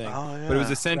other thing. Oh, yeah. But it was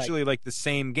essentially like the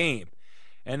same game.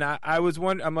 And I was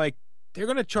wondering, I'm like, they're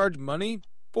going to charge money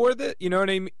for this? You know what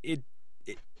I mean?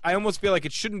 I almost feel like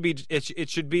it shouldn't be. It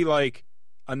should be like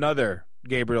another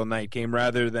Gabriel Knight game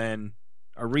rather than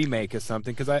a remake of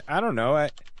something. Because I don't know.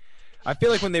 I feel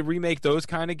like when they remake those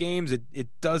kind of games, it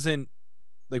doesn't.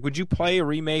 Like, would you play a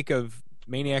remake of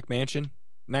Maniac Mansion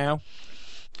now?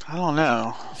 I don't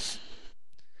know.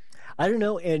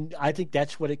 And I think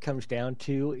that's what it comes down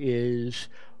to is,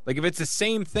 like, if it's the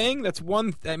same thing, that's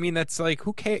one. I mean, that's like,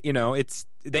 who cares? It's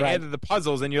they added the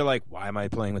puzzles, and you're like, why am I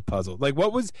playing with puzzles? Like,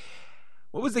 what was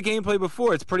the gameplay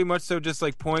before? It's pretty much so just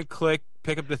like point, click,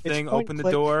 pick up the thing, open the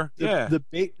door.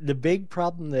 The big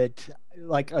problem that,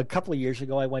 like, a couple of years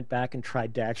ago, I went back and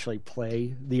tried to actually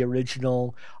play the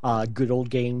original Good Old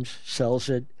Games sells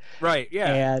it. Right.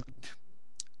 Yeah.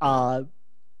 And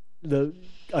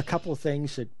a couple of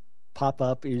things that pop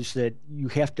up is that you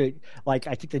have to, like,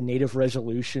 I think the native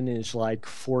resolution is like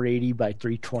 480 by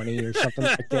 320 or something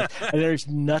like that, and there's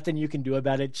nothing you can do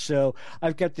about it. So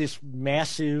I've got this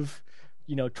massive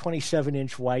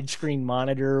 27-inch widescreen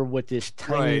monitor with this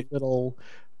tiny little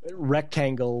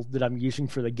rectangle that I'm using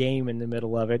for the game in the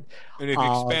middle of it. And if you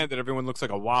expand it, everyone looks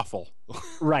like a waffle.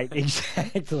 Right,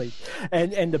 exactly.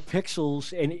 And the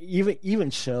pixels, and even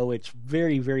so, it's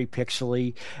very, very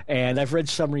pixely. And I've read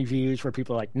some reviews where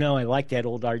people are like, no, I like that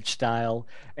old art style.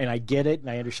 And I get it and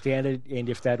I understand it. And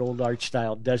if that old art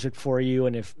style does it for you,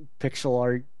 and if pixel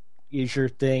art is your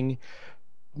thing,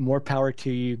 more power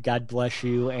to you. God bless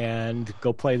you, and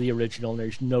go play the original. And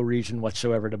there's no reason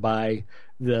whatsoever to buy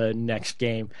the next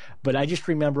game. But I just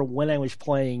remember when I was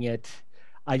playing it,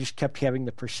 I just kept having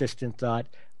the persistent thought,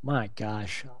 my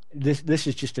gosh, this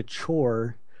is just a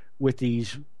chore with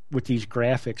these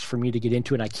graphics for me to get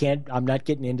into, and I'm not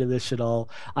getting into this at all.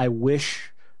 I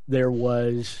wish there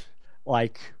was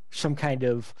like some kind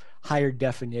of higher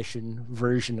definition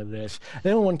version of this.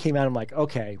 Then when one came out, I'm like,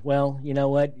 okay, well, you know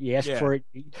what? You ask for it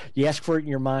in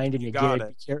your mind, and you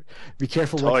get it. Be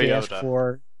careful what you ask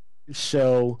for.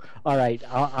 So, all right,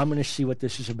 I'm going to see what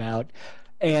this is about.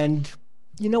 And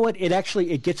you know what?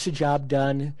 It gets the job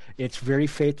done. It's very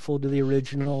faithful to the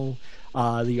original.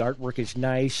 The artwork is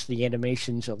nice. The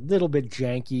animation's a little bit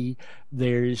janky.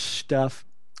 There's stuff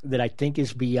that I think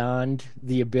is beyond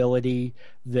the ability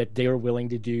that they were willing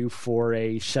to do for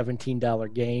a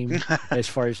 $17 game as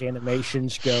far as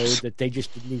animations go, that they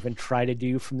just didn't even try to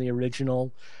do from the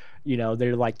original. You know,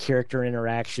 they're like character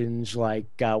interactions, like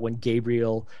when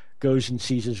Gabriel goes and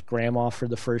sees his grandma for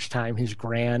the first time, his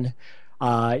gran.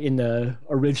 In the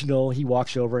original, he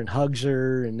walks over and hugs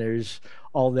her, and there's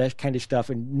all that kind of stuff.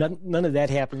 And none of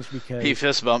that happens because he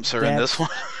fist bumps her in this one.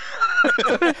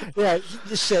 Yeah, he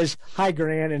just says, hi,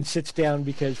 Gran, and sits down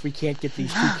because we can't get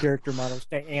these two character models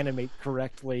to animate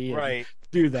correctly and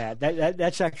do that.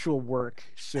 That's actual work.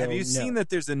 So, have you seen that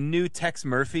there's a new Tex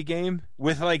Murphy game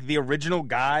with, like, the original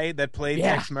guy that played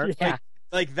Tex Murphy? Yeah.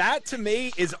 Like, that, to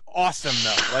me, is awesome,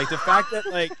 though. Like, the fact that,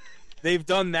 like, they've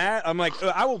done that, I'm like,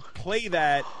 I will play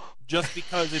that just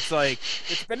because it's, like,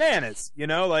 it's bananas, you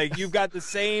know? Like, you've got the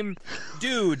same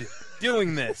dude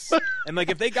doing this. And, like,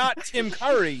 if they got Tim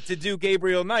Curry to do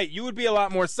Gabriel Knight, you would be a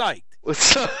lot more psyched.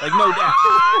 Like, no doubt.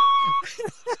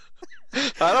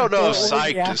 I don't know if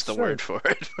psyched is the word for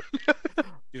it.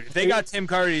 Dude, if they got Tim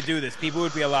Curry to do this, people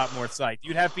would be a lot more psyched.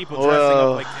 You'd have people dressing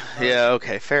up like Tim Curry. Yeah,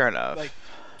 okay, fair enough. Like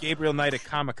Gabriel Knight at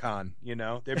Comic-Con, you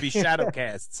know? There'd be shadow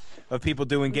casts of people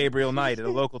doing Gabriel Knight at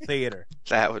a local theater.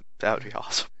 That would be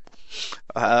awesome.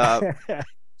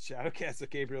 Shadowcast of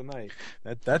Gabriel Knight.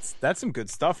 That's some good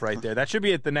stuff right there. That should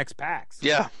be at the next PAX.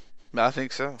 Yeah, I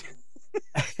think so.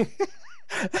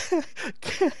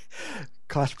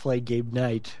 Cosplay Gabe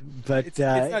Knight, but it's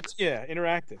not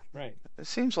interactive, right? It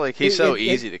seems like he's so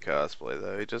easy to cosplay,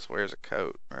 though. He just wears a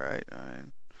coat, right? I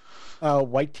mean,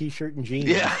 white T-shirt and jeans.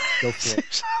 Yeah, go for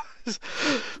it.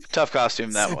 Tough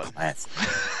costume, that so one.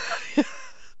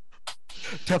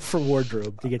 Tough for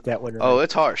wardrobe to get that one right. Oh,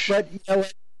 it's harsh. But you know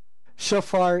what? So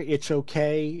far, it's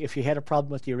okay. If you had a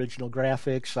problem with the original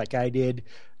graphics, like I did,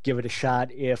 give it a shot.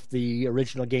 If the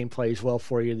original game plays well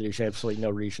for you, there's absolutely no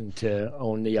reason to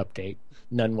own the update.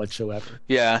 None whatsoever.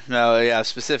 Yeah,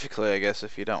 specifically, I guess,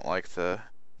 if you don't like the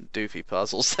doofy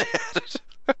puzzles they added.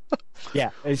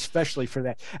 Yeah, especially for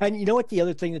that. And you know what? The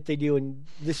other thing that they do, and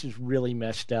this is really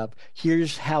messed up,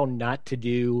 here's how not to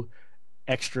do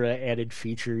extra added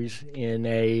features in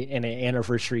an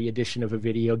anniversary edition of a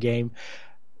video game.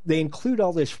 They include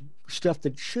all this stuff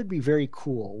that should be very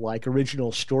cool, like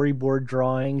original storyboard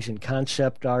drawings and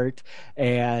concept art,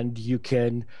 and you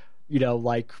can,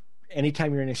 like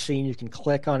anytime you're in a scene, you can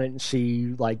click on it and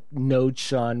see like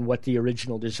notes on what the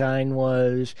original design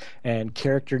was and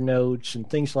character notes and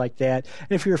things like that.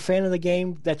 And if you're a fan of the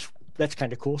game, that's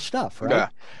kind of cool stuff, right? Yeah.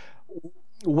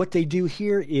 What they do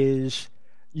here is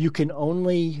you can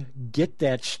only get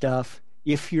that stuff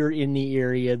if you're in the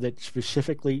area that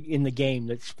specifically in the game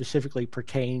that specifically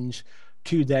pertains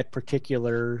to that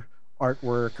particular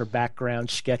artwork or background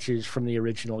sketches from the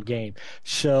original game.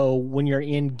 So when you're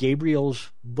in Gabriel's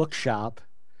bookshop,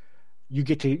 you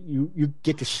get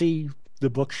to see the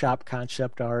bookshop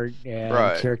concept art and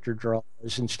character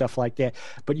drawings and stuff like that.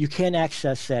 But you can't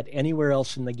access that anywhere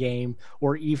else in the game,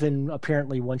 or even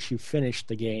apparently once you finish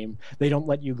the game, they don't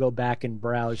let you go back and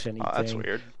browse anything. Oh, that's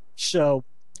weird. So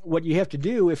what you have to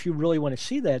do if you really want to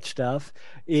see that stuff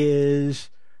is,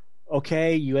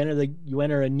 okay, you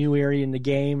enter a new area in the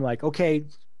game, like, okay,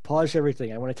 pause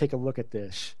everything. I want to take a look at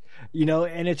this.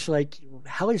 And it's like,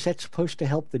 how is that supposed to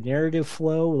help the narrative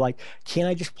flow? Like, can't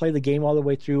I just play the game all the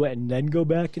way through and then go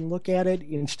back and look at it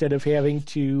instead of having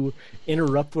to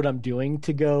interrupt what I'm doing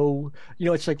to go,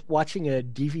 it's like watching a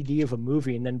DVD of a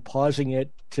movie and then pausing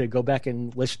it to go back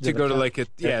and listen to the go to like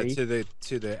commentary.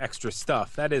 to the extra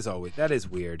stuff. That is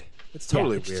weird. It's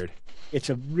totally weird. It's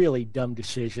a really dumb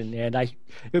decision, and it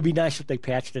would be nice if they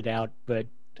patched it out, but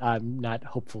I'm not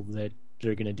hopeful that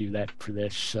they're going to do that for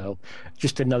this. So,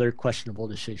 just another questionable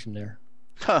decision there.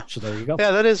 Huh. So there you go.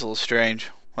 Yeah, that is a little strange.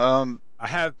 I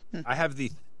have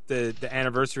the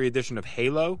anniversary edition of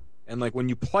Halo, and like when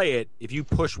you play it, if you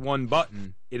push one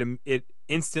button, it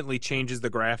instantly changes the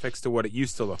graphics to what it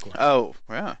used to look like. Oh,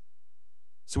 yeah.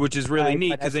 So, which is really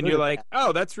neat, because then you're like,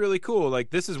 oh, that's really cool. Like,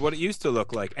 this is what it used to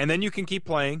look like. And then you can keep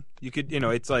playing. You could,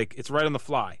 it's like, it's right on the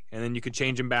fly. And then you could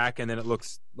change them back, and then it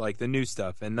looks like the new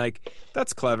stuff. And, like,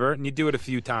 that's clever. And you do it a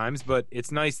few times, but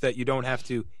it's nice that you don't have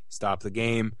to stop the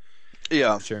game,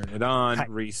 turn it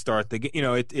on, restart the game.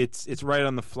 It's right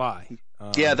on the fly.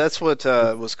 Yeah, that's what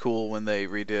was cool when they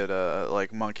redid,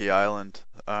 like, Monkey Island.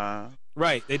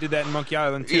 Right, they did that in Monkey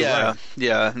Island too. Yeah, right?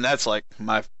 Yeah, and that's like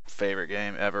my favorite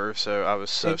game ever. So I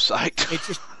was so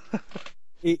psyched.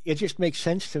 It just makes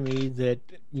sense to me that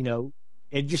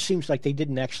it just seems like they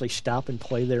didn't actually stop and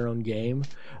play their own game.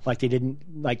 Like it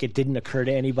didn't occur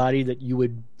to anybody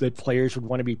that players would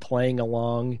want to be playing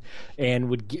along and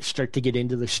would start to get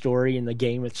into the story and the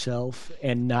game itself,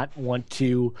 and not want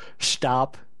to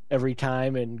stop every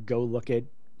time and go look at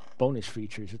bonus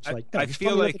features. It's like, no, I just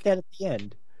feel look like at that at the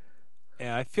end.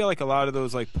 Yeah, I feel like a lot of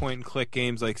those like point and click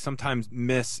games like sometimes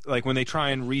miss, like when they try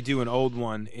and redo an old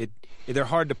one, they're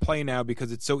hard to play now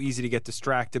because it's so easy to get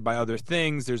distracted by other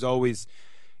things. There's always,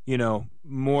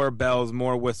 more bells,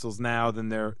 more whistles now than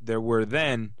there were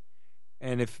then.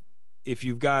 And if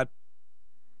you're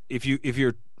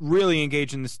really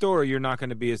engaged in the story, you're not going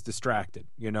to be as distracted,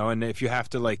 and if you have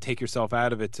to like take yourself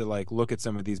out of it to like look at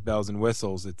some of these bells and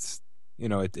whistles, it's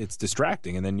it's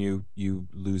distracting, and then you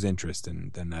lose interest,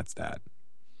 and then that's that.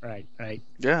 Right.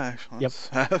 Yeah, actually, that's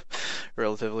a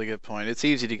relatively good point. It's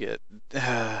easy to get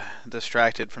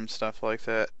distracted from stuff like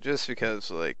that, just because,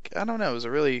 like, I don't know,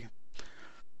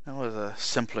 that was a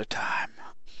simpler time.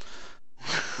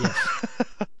 Yes.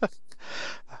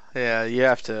 Yeah, you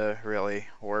have to really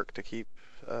work to keep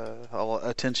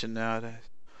attention nowadays.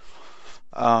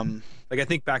 Like I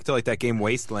think back to like that game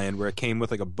Wasteland, where it came with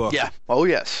like a book. Yeah. Oh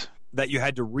yes. That you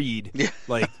had to read,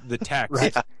 like the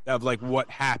text of like what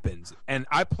happens. And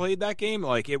I played that game,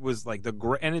 like it was like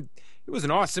and it was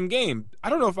an awesome game. I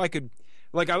don't know if I could,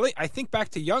 like I think back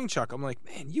to Young Chuck. I'm like,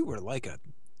 man, you were like a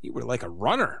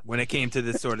runner when it came to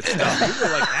this sort of stuff. You were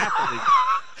like an athlete.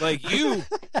 Like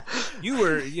you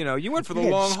were, you went for the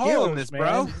long haul in this,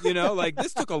 bro. Like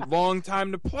this took a long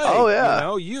time to play. Oh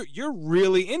yeah. You're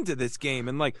really into this game,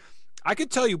 and like I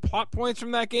could tell you plot points from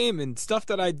that game and stuff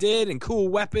that I did and cool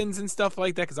weapons and stuff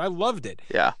like that because I loved it.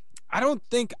 Yeah. I don't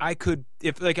think I could,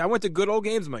 if like I went to Good Old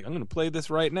Games, I'm like, I'm going to play this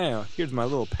right now. Here's my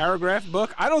little paragraph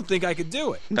book. I don't think I could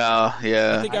do it. No,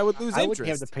 yeah. I think I would lose interest. I wouldn't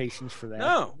have the patience for that.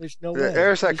 No. There's no way.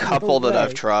 There's a couple that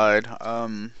I've tried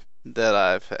that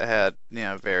I've had,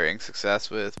 varying success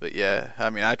with. But yeah,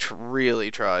 I mean, I really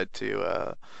tried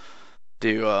to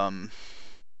do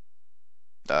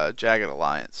Jagged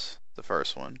Alliance, the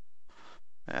first one.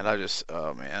 And I just,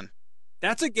 oh man,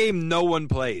 that's a game no one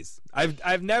plays.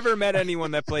 I've never met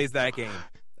anyone that plays that game.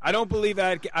 I don't believe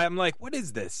that. I'm like, what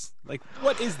is this? Like,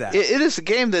 what is that? It is a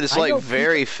game that is like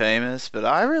very famous, but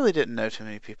I really didn't know too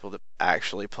many people that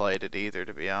actually played it either,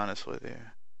 to be honest with you.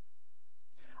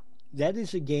 That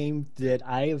is a game that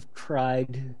I have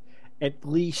tried at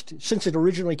least, since it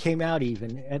originally came out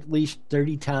even, at least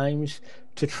 30 times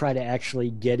to try to actually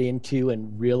get into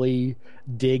and really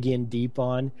dig in deep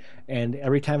on. And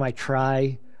every time I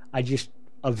try, I just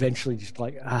eventually just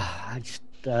like, yeah.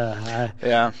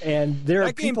 And there that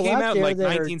are people game came out in like that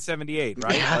 1978,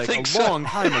 right? Yeah, like I think a long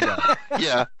time ago.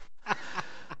 Yeah.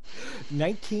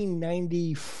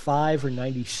 1995 or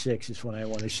 96 is when I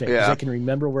want to say, Yeah. because I can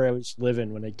remember where I was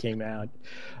living when it came out.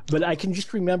 But I can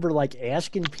just remember like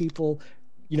asking people,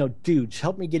 dudes,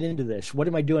 help me get into this. What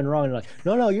am I doing wrong? And like,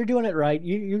 no, you're doing it right.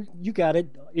 You got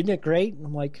it. Isn't it great? And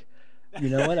I'm like, you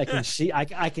know what? I can see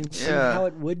how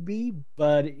it would be,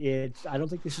 but I don't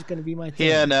think this is going to be my thing.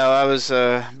 Yeah, no, I was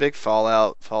a big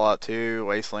Fallout 2,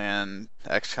 Wasteland,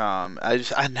 XCOM.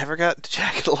 I never got to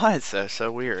Jagged Alliance though. So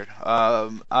weird.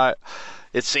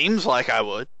 It seems like I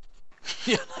would.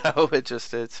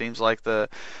 It seems like the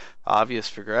obvious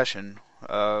progression.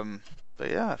 But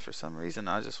yeah, for some reason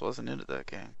I just wasn't into that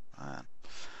game.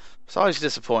 It's always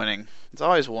disappointing. It's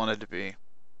always wanted to be.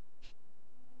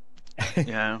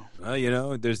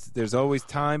 Well, there's always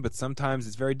time, but sometimes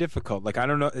it's very difficult. Like I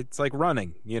don't know, it's like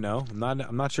running.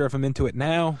 I'm not sure if I'm into it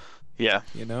now. Yeah.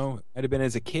 Might have been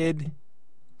as a kid.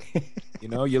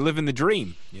 You live in the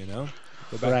dream.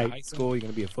 Go back to high school. You're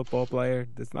gonna be a football player.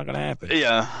 That's not gonna happen.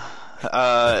 Yeah.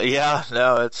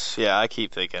 I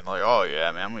keep thinking like, oh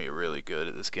yeah, man, I'm gonna be really good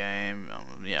at this game,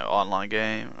 online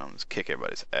game. I'm just kick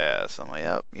everybody's ass. I'm like,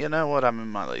 yep, you know what? I'm in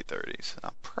my late 30s.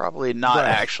 I'm probably not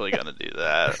actually gonna do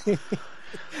that.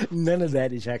 None of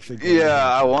that is actually going to happen.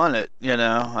 I want it,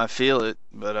 I feel it,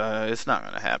 but it's not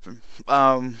going to happen.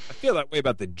 I feel that way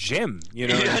about the gym,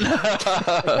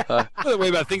 I feel that way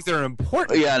about things that are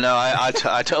important. Yeah, no, I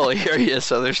totally hear you,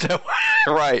 so there's no way.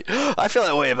 Right. I feel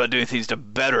that way about doing things to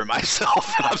better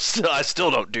myself, and I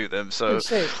still don't do them, so...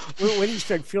 When do you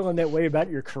start feeling that way about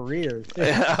your career?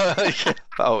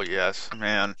 Oh, yes,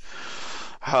 man.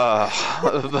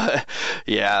 But,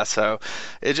 yeah, so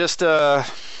it just, Yeah,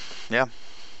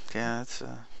 it's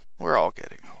we're all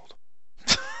getting old.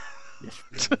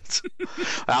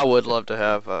 I would love to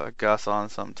have Gus on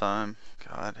sometime.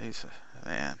 God,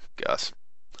 Gus.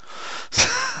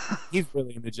 He's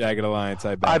really in the Jagged Alliance,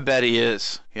 I bet. I bet he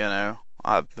is.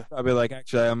 I'd be like,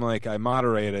 actually, I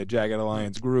moderate a Jagged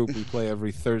Alliance group. We play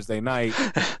every Thursday night,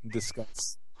 and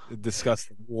discuss the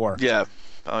war. Yeah.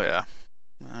 Oh yeah.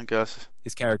 Gus.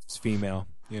 His character's female.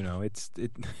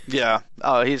 Yeah.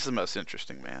 Oh, he's the most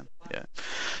interesting man. Yeah.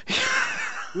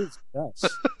 Who's Gus?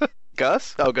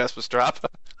 Gus? Oh, Gus Pastrapa.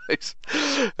 He's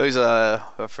a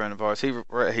friend of ours. He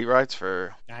writes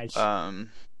for. Nice.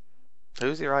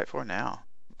 Who's he write for now?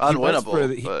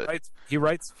 Unwinnable. He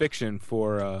writes fiction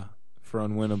for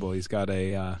Unwinnable. He's got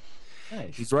a.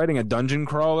 Nice. He's writing a dungeon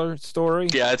crawler story.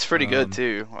 Yeah, it's pretty good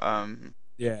too.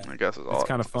 Yeah, Gus is awesome. It's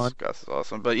kind of fun. Gus is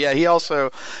awesome, but yeah, he also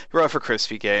wrote for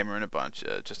Crispy Gamer and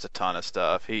just a ton of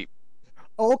stuff.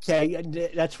 Okay,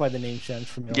 that's why the name sounds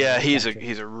familiar. Yeah, he's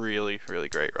a really really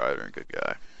great writer and good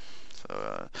guy.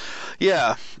 So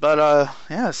yeah, but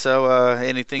So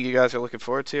anything you guys are looking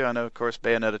forward to? I know, of course,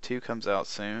 Bayonetta 2 comes out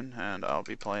soon, and I'll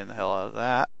be playing the hell out of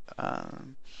that.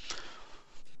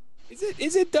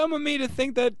 Is it dumb of me to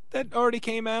think that already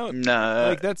came out? No,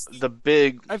 like that's the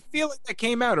big. I feel like that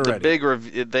came out already. The big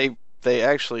review. They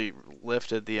actually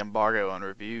lifted the embargo on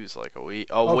reviews like a week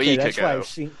ago.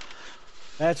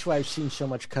 That's why I've seen so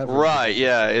much coverage. Right?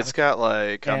 Yeah, it's got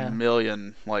like a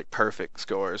million perfect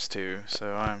scores too.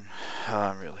 So I'm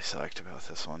really psyched about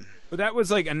this one. But that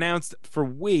was like announced for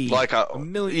Wii. Like a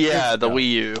million. Yeah, the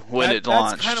Wii U when it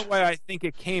launched. That's kind of why I think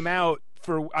it came out.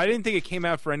 I didn't think it came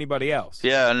out for anybody else.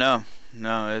 Yeah, no,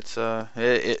 it's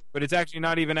But it's actually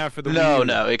not even out for the Wii U.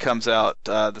 No, it comes out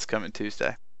this coming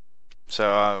Tuesday. So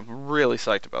I'm really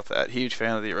psyched about that. Huge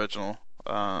fan of the original.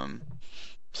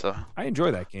 So I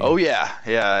enjoy that game. Oh yeah,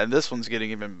 and this one's getting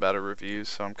even better reviews.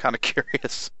 So I'm kind of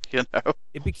curious,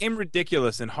 It became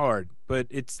ridiculous and hard, but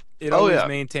it always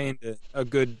maintained a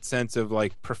good sense of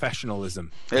like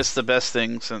professionalism. It's the best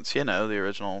thing since the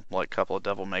original couple of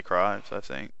Devil May Cry, I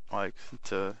think.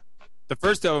 The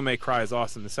first Devil May Cry is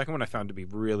awesome. The second one I found to be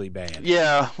really bad.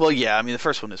 Yeah, well, yeah. I mean, the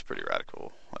first one is pretty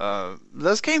radical.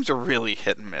 Those games are really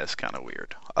hit and miss, kind of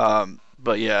weird.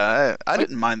 But yeah, I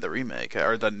didn't mind the remake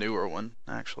or the newer one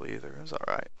actually either. It was all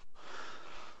right.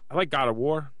 I like God of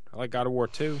War. I like God of War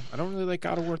 2. I don't really like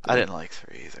God of War 3. I didn't like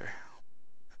 3 either.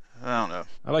 I don't know.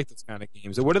 I like those kind of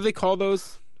games. What do they call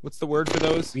those? What's the word for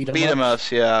those? Beat 'em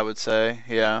ups, yeah, I would say.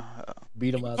 Yeah.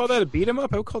 Beat 'em ups. Call that a beat 'em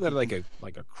up? I would call that like a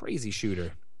crazy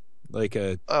shooter. Like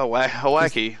a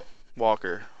wacky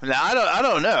walker. Now I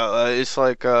don't know. It's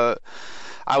like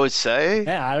I would say.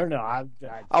 Yeah, I don't know.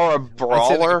 Or a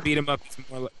brawler. Like beat 'em up.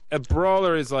 A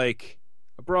brawler is like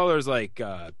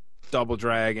Double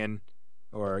Dragon,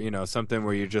 or something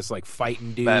where you're just like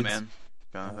fighting dudes. Batman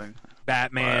kind of thing.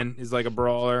 Batman is like a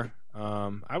brawler.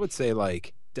 I would say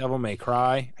like Devil May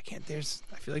Cry. I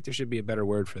feel like there should be a better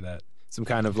word for that. Some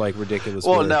kind of like ridiculous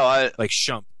word. Like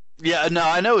shump. Yeah, no,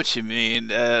 I know what you mean.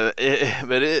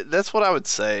 That's what I would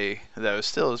say though.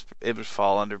 Still, it would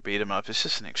fall under beat 'em up. It's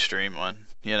just an extreme one,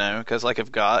 because like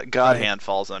if God Hand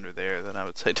falls under there, then I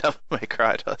would say Devil May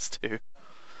Cry does too.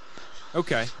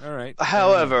 Okay, all right.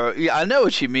 However, yeah, I know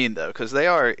what you mean though, because they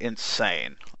are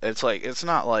insane. It's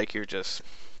not like you're just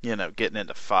getting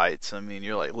into fights. I mean,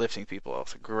 you're like lifting people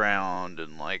off the ground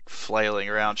and like flailing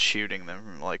around, shooting them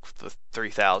from like the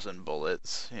 3,000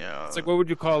 bullets. It's like, what would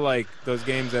you call like those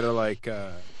games that are like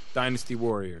Dynasty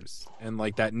Warriors and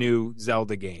like that new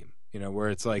Zelda game? Where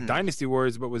it's like Dynasty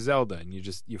Warriors but with Zelda, and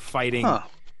you're fighting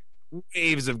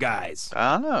waves of guys.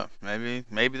 I don't know.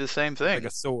 Maybe the same thing. Like a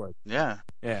sword. Yeah.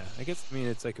 Yeah. I guess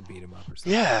it's like a beat 'em up or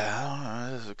something. Yeah. I don't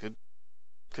know. This is a good.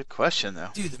 Good question, though.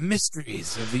 Dude, the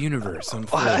mysteries of the universe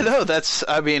unfold. Well, I know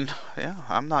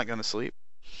I'm not gonna sleep.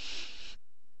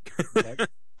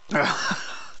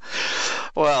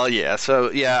 Well, yeah.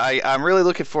 So yeah, I'm really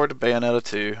looking forward to Bayonetta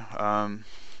 2.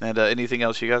 And anything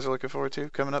else you guys are looking forward to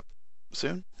coming up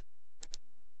soon?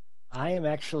 I am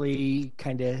actually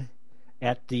kind of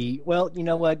well, you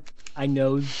know what? I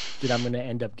know that I'm going to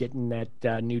end up getting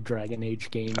that new Dragon Age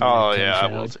game. Oh yeah, I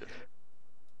will too.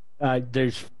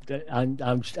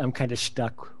 I'm kind of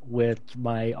stuck with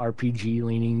my RPG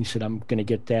leanings, and I'm going to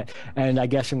get that. And I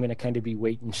guess I'm going to kind of be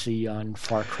wait and see on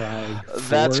Far Cry 4.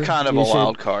 That's kind of a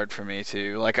wild card for me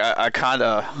too. Like I kind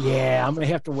of. Yeah, I'm going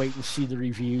to have to wait and see the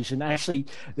reviews. And actually,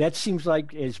 that seems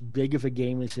like as big of a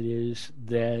game as it is.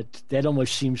 That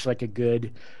almost seems like a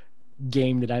good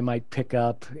game that I might pick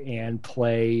up and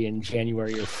play in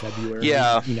January or February.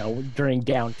 Yeah, during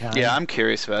downtime. Yeah, I'm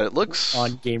curious about it.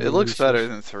 It looks better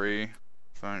than 3,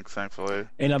 thankfully.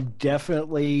 And I'm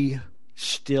definitely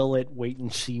still at wait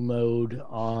and see mode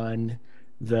on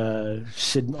the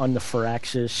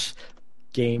Firaxis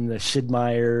game, the Sid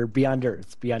Meier Beyond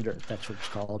Earth. That's what it's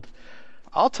called.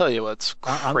 I'll tell you what's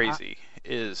crazy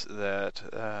is that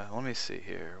let me see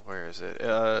here. Where is it?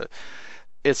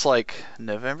 It's like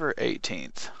November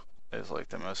 18th is like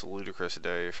the most ludicrous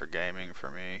day for gaming for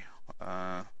me.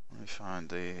 Let me find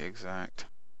the exact.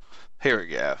 Here we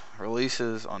go.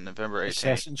 Releases on November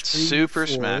 18th. Super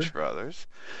 4. Smash Brothers,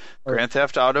 Grand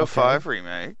Theft Auto 5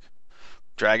 Remake,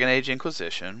 Dragon Age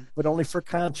Inquisition. But only for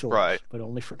consoles. Right. But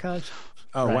only for consoles.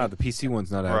 Oh, right. Wow. The PC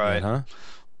one's not out yet, huh?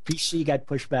 PC got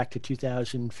pushed back to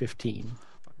 2015.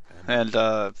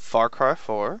 And Far Cry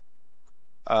 4.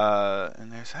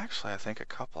 And there's actually, I think, a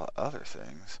couple of other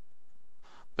things.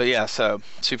 But yeah, so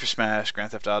Super Smash,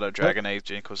 Grand Theft Auto, Dragon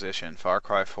Age Inquisition, Far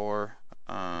Cry 4.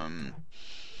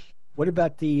 What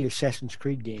about the Assassin's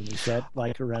Creed game? Is that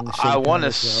like around the same time? I want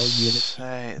to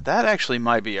say that actually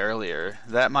might be earlier.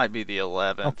 That might be the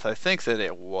 11th. I think that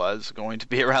it was going to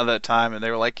be around that time, and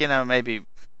they were like,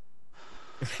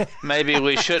 maybe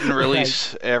we shouldn't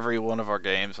release every one of our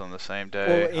games on the same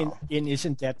day. Well, and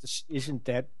isn't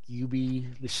that Ubi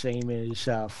the same as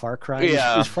Far Cry?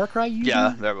 Yeah. Is Far Cry Ubi?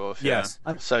 Yeah, they're both. Yes.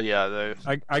 Yeah. So yeah,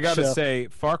 I gotta say,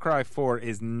 Far Cry 4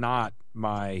 is not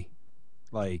my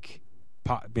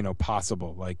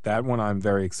possible. Like that one, I'm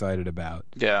very excited about.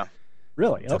 Yeah.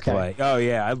 Really? Okay. Play. Oh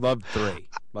yeah, I loved 3.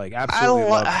 Like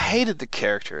absolutely. I hated the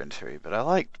character in 3, but I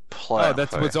liked playing. Oh,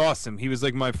 that's what's awesome. He was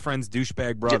like my friend's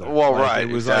douchebag brother. Yeah, well, like, right.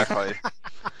 It was exactly.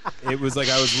 It was like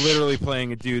I was literally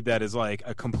playing a dude that is like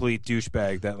a complete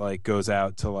douchebag that like goes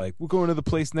out to like we're going to the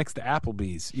place next to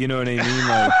Applebee's. You know what I mean?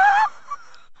 Like.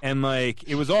 And like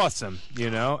it was awesome,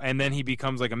 and then he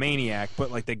becomes like a maniac, but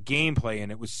like the gameplay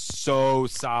in it was so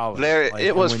solid.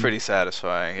 It was pretty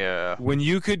satisfying, yeah. When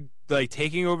you could like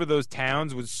taking over those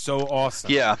towns was so awesome.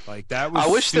 Yeah. Like that was I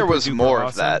wish there was more awesome.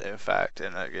 of that, in fact,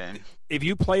 in that game. If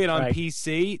you play it on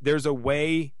PC, there's a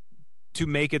way to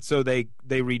make it so they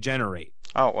regenerate.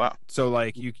 Oh wow. So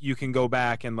like you can go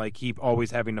back and like keep always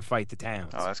having to fight the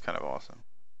towns. Oh, that's kind of awesome.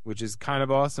 Which is kind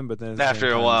of awesome, but then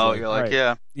after a while, you're like,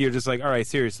 yeah, you're just like, all right,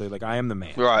 seriously, like I am the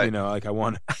man, right? Like I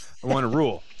want to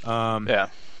rule. Yeah.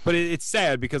 But it's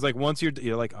sad because like once you're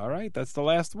like, all right, that's the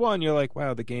last one. You're like,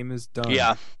 wow, the game is done.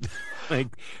 Yeah. Like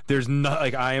there's not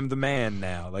like I am the man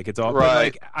now. Like it's all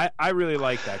right. But, like I really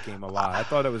liked that game a lot. I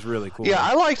thought it was really cool. Yeah,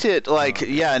 I liked it. Like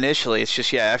initially, it's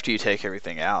just after you take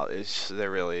everything out, it's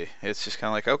just kind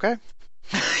of like okay.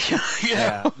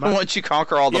 Once you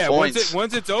conquer all the points.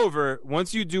 Once it's over,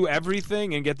 once you do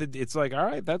everything and it's like, all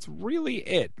right, that's really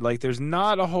it. Like, there's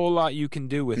not a whole lot you can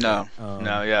do with it.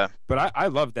 Yeah. But I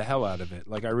loved the hell out of it.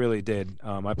 Like, I really did.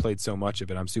 I played so much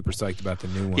of it. I'm super psyched about the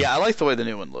new one. Yeah, I like the way the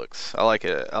new one looks. I like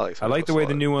it. I like the way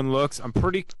the new one looks. I'm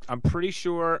pretty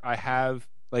sure I have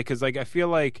because I feel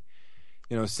like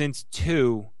since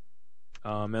 2,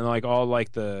 and like all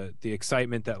like the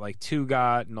excitement that like 2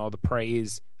 got and all the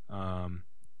praise.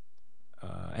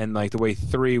 And like the way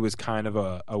 3 was kind of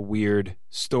a weird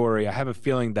story. I have a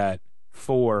feeling that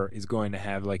 4 is going to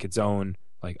have like its own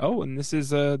like and this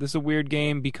is a weird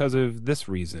game because of this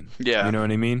reason. Yeah, you know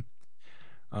what I mean.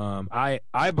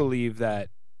 I believe that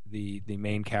the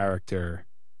main character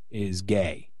is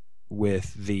gay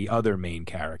with the other main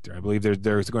character. I believe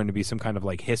there's going to be some kind of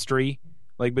like history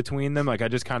like between them. Like I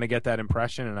just kind of get that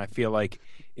impression, and I feel like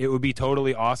it would be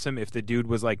totally awesome if the dude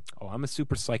was like, "Oh, I'm a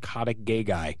super psychotic gay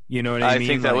guy." You know what I mean? I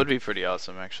think that would be pretty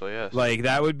awesome, actually. Yes. Like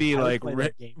that would be like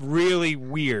really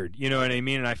weird. You know what I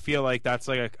mean? And I feel like that's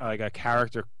like a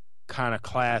character kind of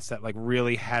class that like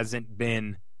really hasn't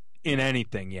been in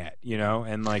anything yet,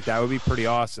 and like that would be pretty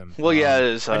awesome. Well, yeah, it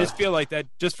is. I just feel like that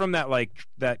just from that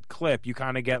that clip, you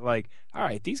kind of get like, all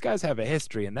right, these guys have a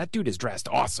history, and that dude is dressed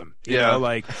awesome. You know,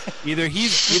 like either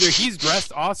he's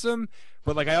dressed awesome,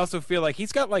 but like I also feel like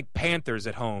he's got like Panthers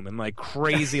at home and like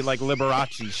crazy like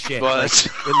Liberace shit.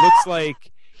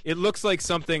 Like, it looks like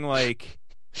something like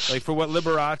for what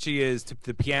Liberace is to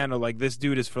the piano, like this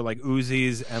dude is for like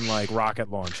Uzis and like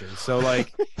rocket launchers. So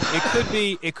like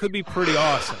it could be pretty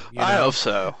awesome. I hope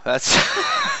so. That's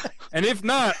and if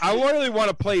not, I really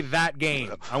want to play that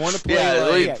game. I want to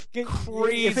play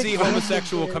crazy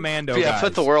homosexual commando. Yeah, guys.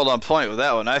 put the world on point with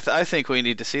that one. I think we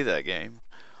need to see that game.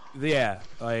 Yeah,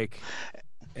 like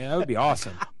that would be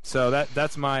awesome. So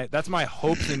that's my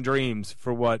hopes and dreams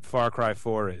for what Far Cry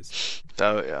 4 is.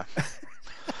 Oh yeah.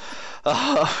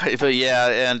 But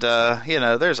yeah, and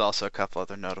there's also a couple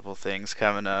other notable things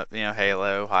coming up.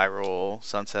 Halo, Hyrule,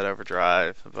 Sunset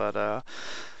Overdrive. But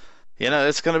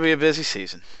it's going to be a busy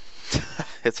season.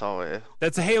 It's always.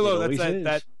 That's a Halo.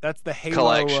 That's the Halo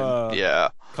collection.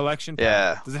 Collection.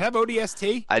 Yeah. Does it have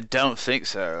ODST? I don't think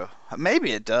so.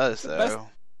 Maybe it does though.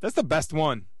 That's the best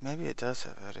one. Maybe it does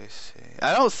have ODST.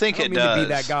 I don't think it does. I don't mean to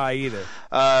be that guy either.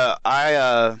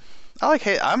 I like.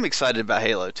 I'm excited about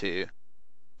Halo 2.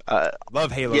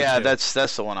 Love Halo. Yeah, 2. that's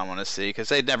the one I want to see because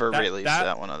they'd never released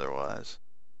that one otherwise.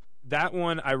 That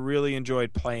one I really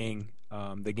enjoyed playing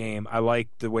the game. I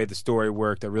liked the way the story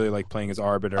worked. I really liked playing as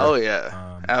Arbiter. Oh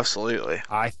yeah, absolutely.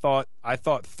 I thought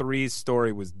 3's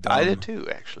story was dumb. I did too,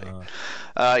 actually.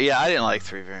 Yeah, I didn't like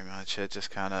 3 very much. It just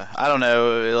kind of, I don't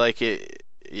know, like it.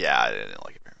 Yeah, I didn't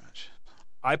like it very much.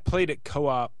 I played it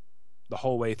co-op the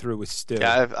whole way through with Stu.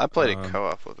 Yeah, I played it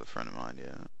co-op with a friend of mine.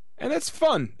 Yeah. And it's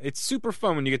fun. It's super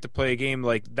fun when you get to play a game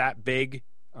like that big,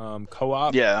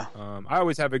 co-op. Yeah. I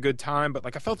always have a good time, but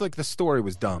like I felt like the story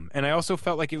was dumb, and I also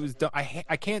felt like it was dumb.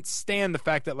 I can't stand the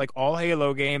fact that like all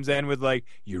Halo games end with like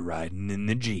you're riding in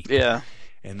the Jeep. Yeah.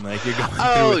 And like you're going through.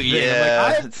 Oh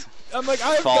yeah. I'm like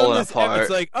I've done this. It's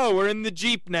like we're in the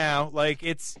Jeep now. Like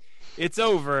it's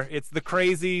over. It's the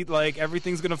crazy, like,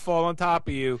 everything's going to fall on top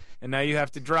of you, and now you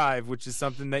have to drive, which is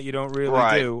something that you don't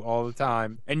really do all the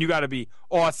time. And you got to be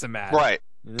awesome at it. Right.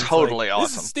 Totally like,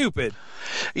 awesome. This is stupid.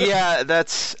 Yeah,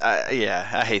 that's,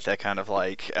 I hate that kind of,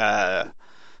 like,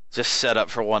 just set up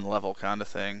for one level kind of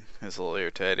thing. It's a little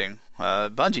irritating.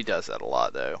 Bungie does that a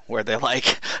lot, though, where they,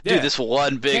 like, do this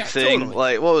one big thing. Totally.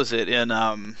 Like, what was it in,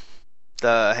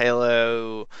 the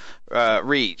Halo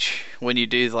Reach, when you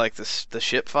do like the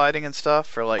ship fighting and stuff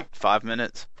for like 5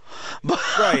 minutes.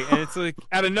 Right, and it's like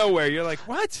out of nowhere you're like,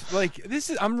 what? Like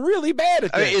I'm really bad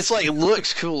at this. I mean, it's like it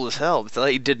looks cool as hell, but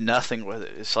they did nothing with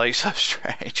it. It's like so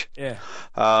strange. Yeah.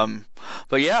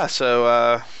 But yeah,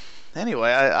 so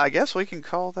anyway, I guess we can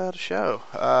call that a show.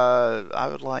 I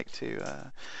would like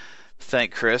to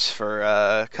thank Chris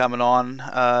for coming on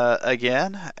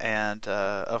again, and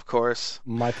of course,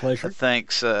 my pleasure.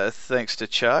 Thanks to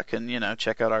Chuck, and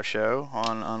check out our show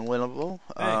on Unwinnable.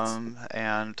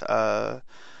 And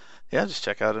just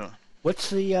check out it.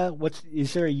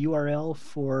 Is there a URL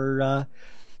for?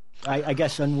 I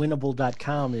guess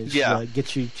unwinnable.com is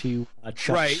gets you to Chuck's.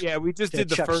 Right. Yeah, we just did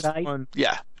the first site. one.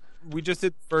 Yeah. We just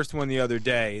did the first one the other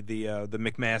day, the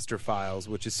McMaster Files,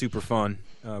 which is super fun.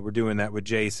 We're doing that with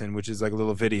Jason, which is like a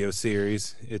little video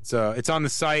series. It's on the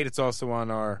site. It's also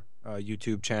on our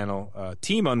YouTube channel,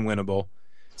 Team Unwinnable.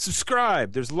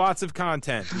 Subscribe. There's lots of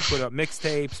content. We put up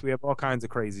mixtapes. We have all kinds of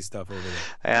crazy stuff over there.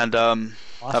 And awesome.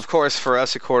 Of course, for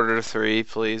us, 2:45,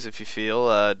 please, if you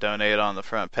feel, donate on the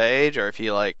front page, or if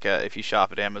you if you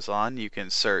shop at Amazon, you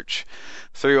can search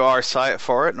through our site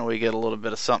for it, and we get a little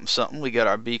bit of something. We get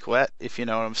our beak wet, if you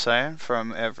know what I'm saying,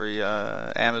 from every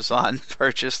Amazon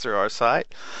purchase through our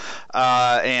site.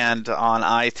 And on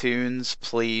iTunes,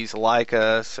 please like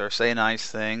us or say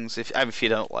nice things. If you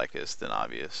don't like us, then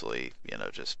obviously,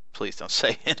 just please don't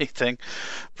say anything.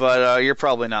 But you're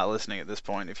probably not listening at this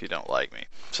point if you don't like me.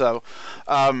 So,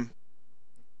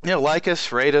 like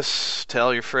us, rate us,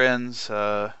 tell your friends,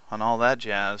 on all that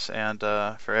jazz. And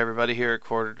for everybody here at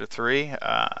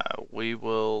 2:45, we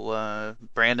will.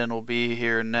 Brandon will be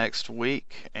here next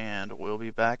week, and we'll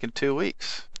be back in 2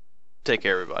 weeks. Take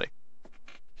care, everybody.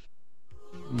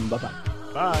 Bye-bye.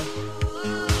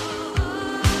 Bye.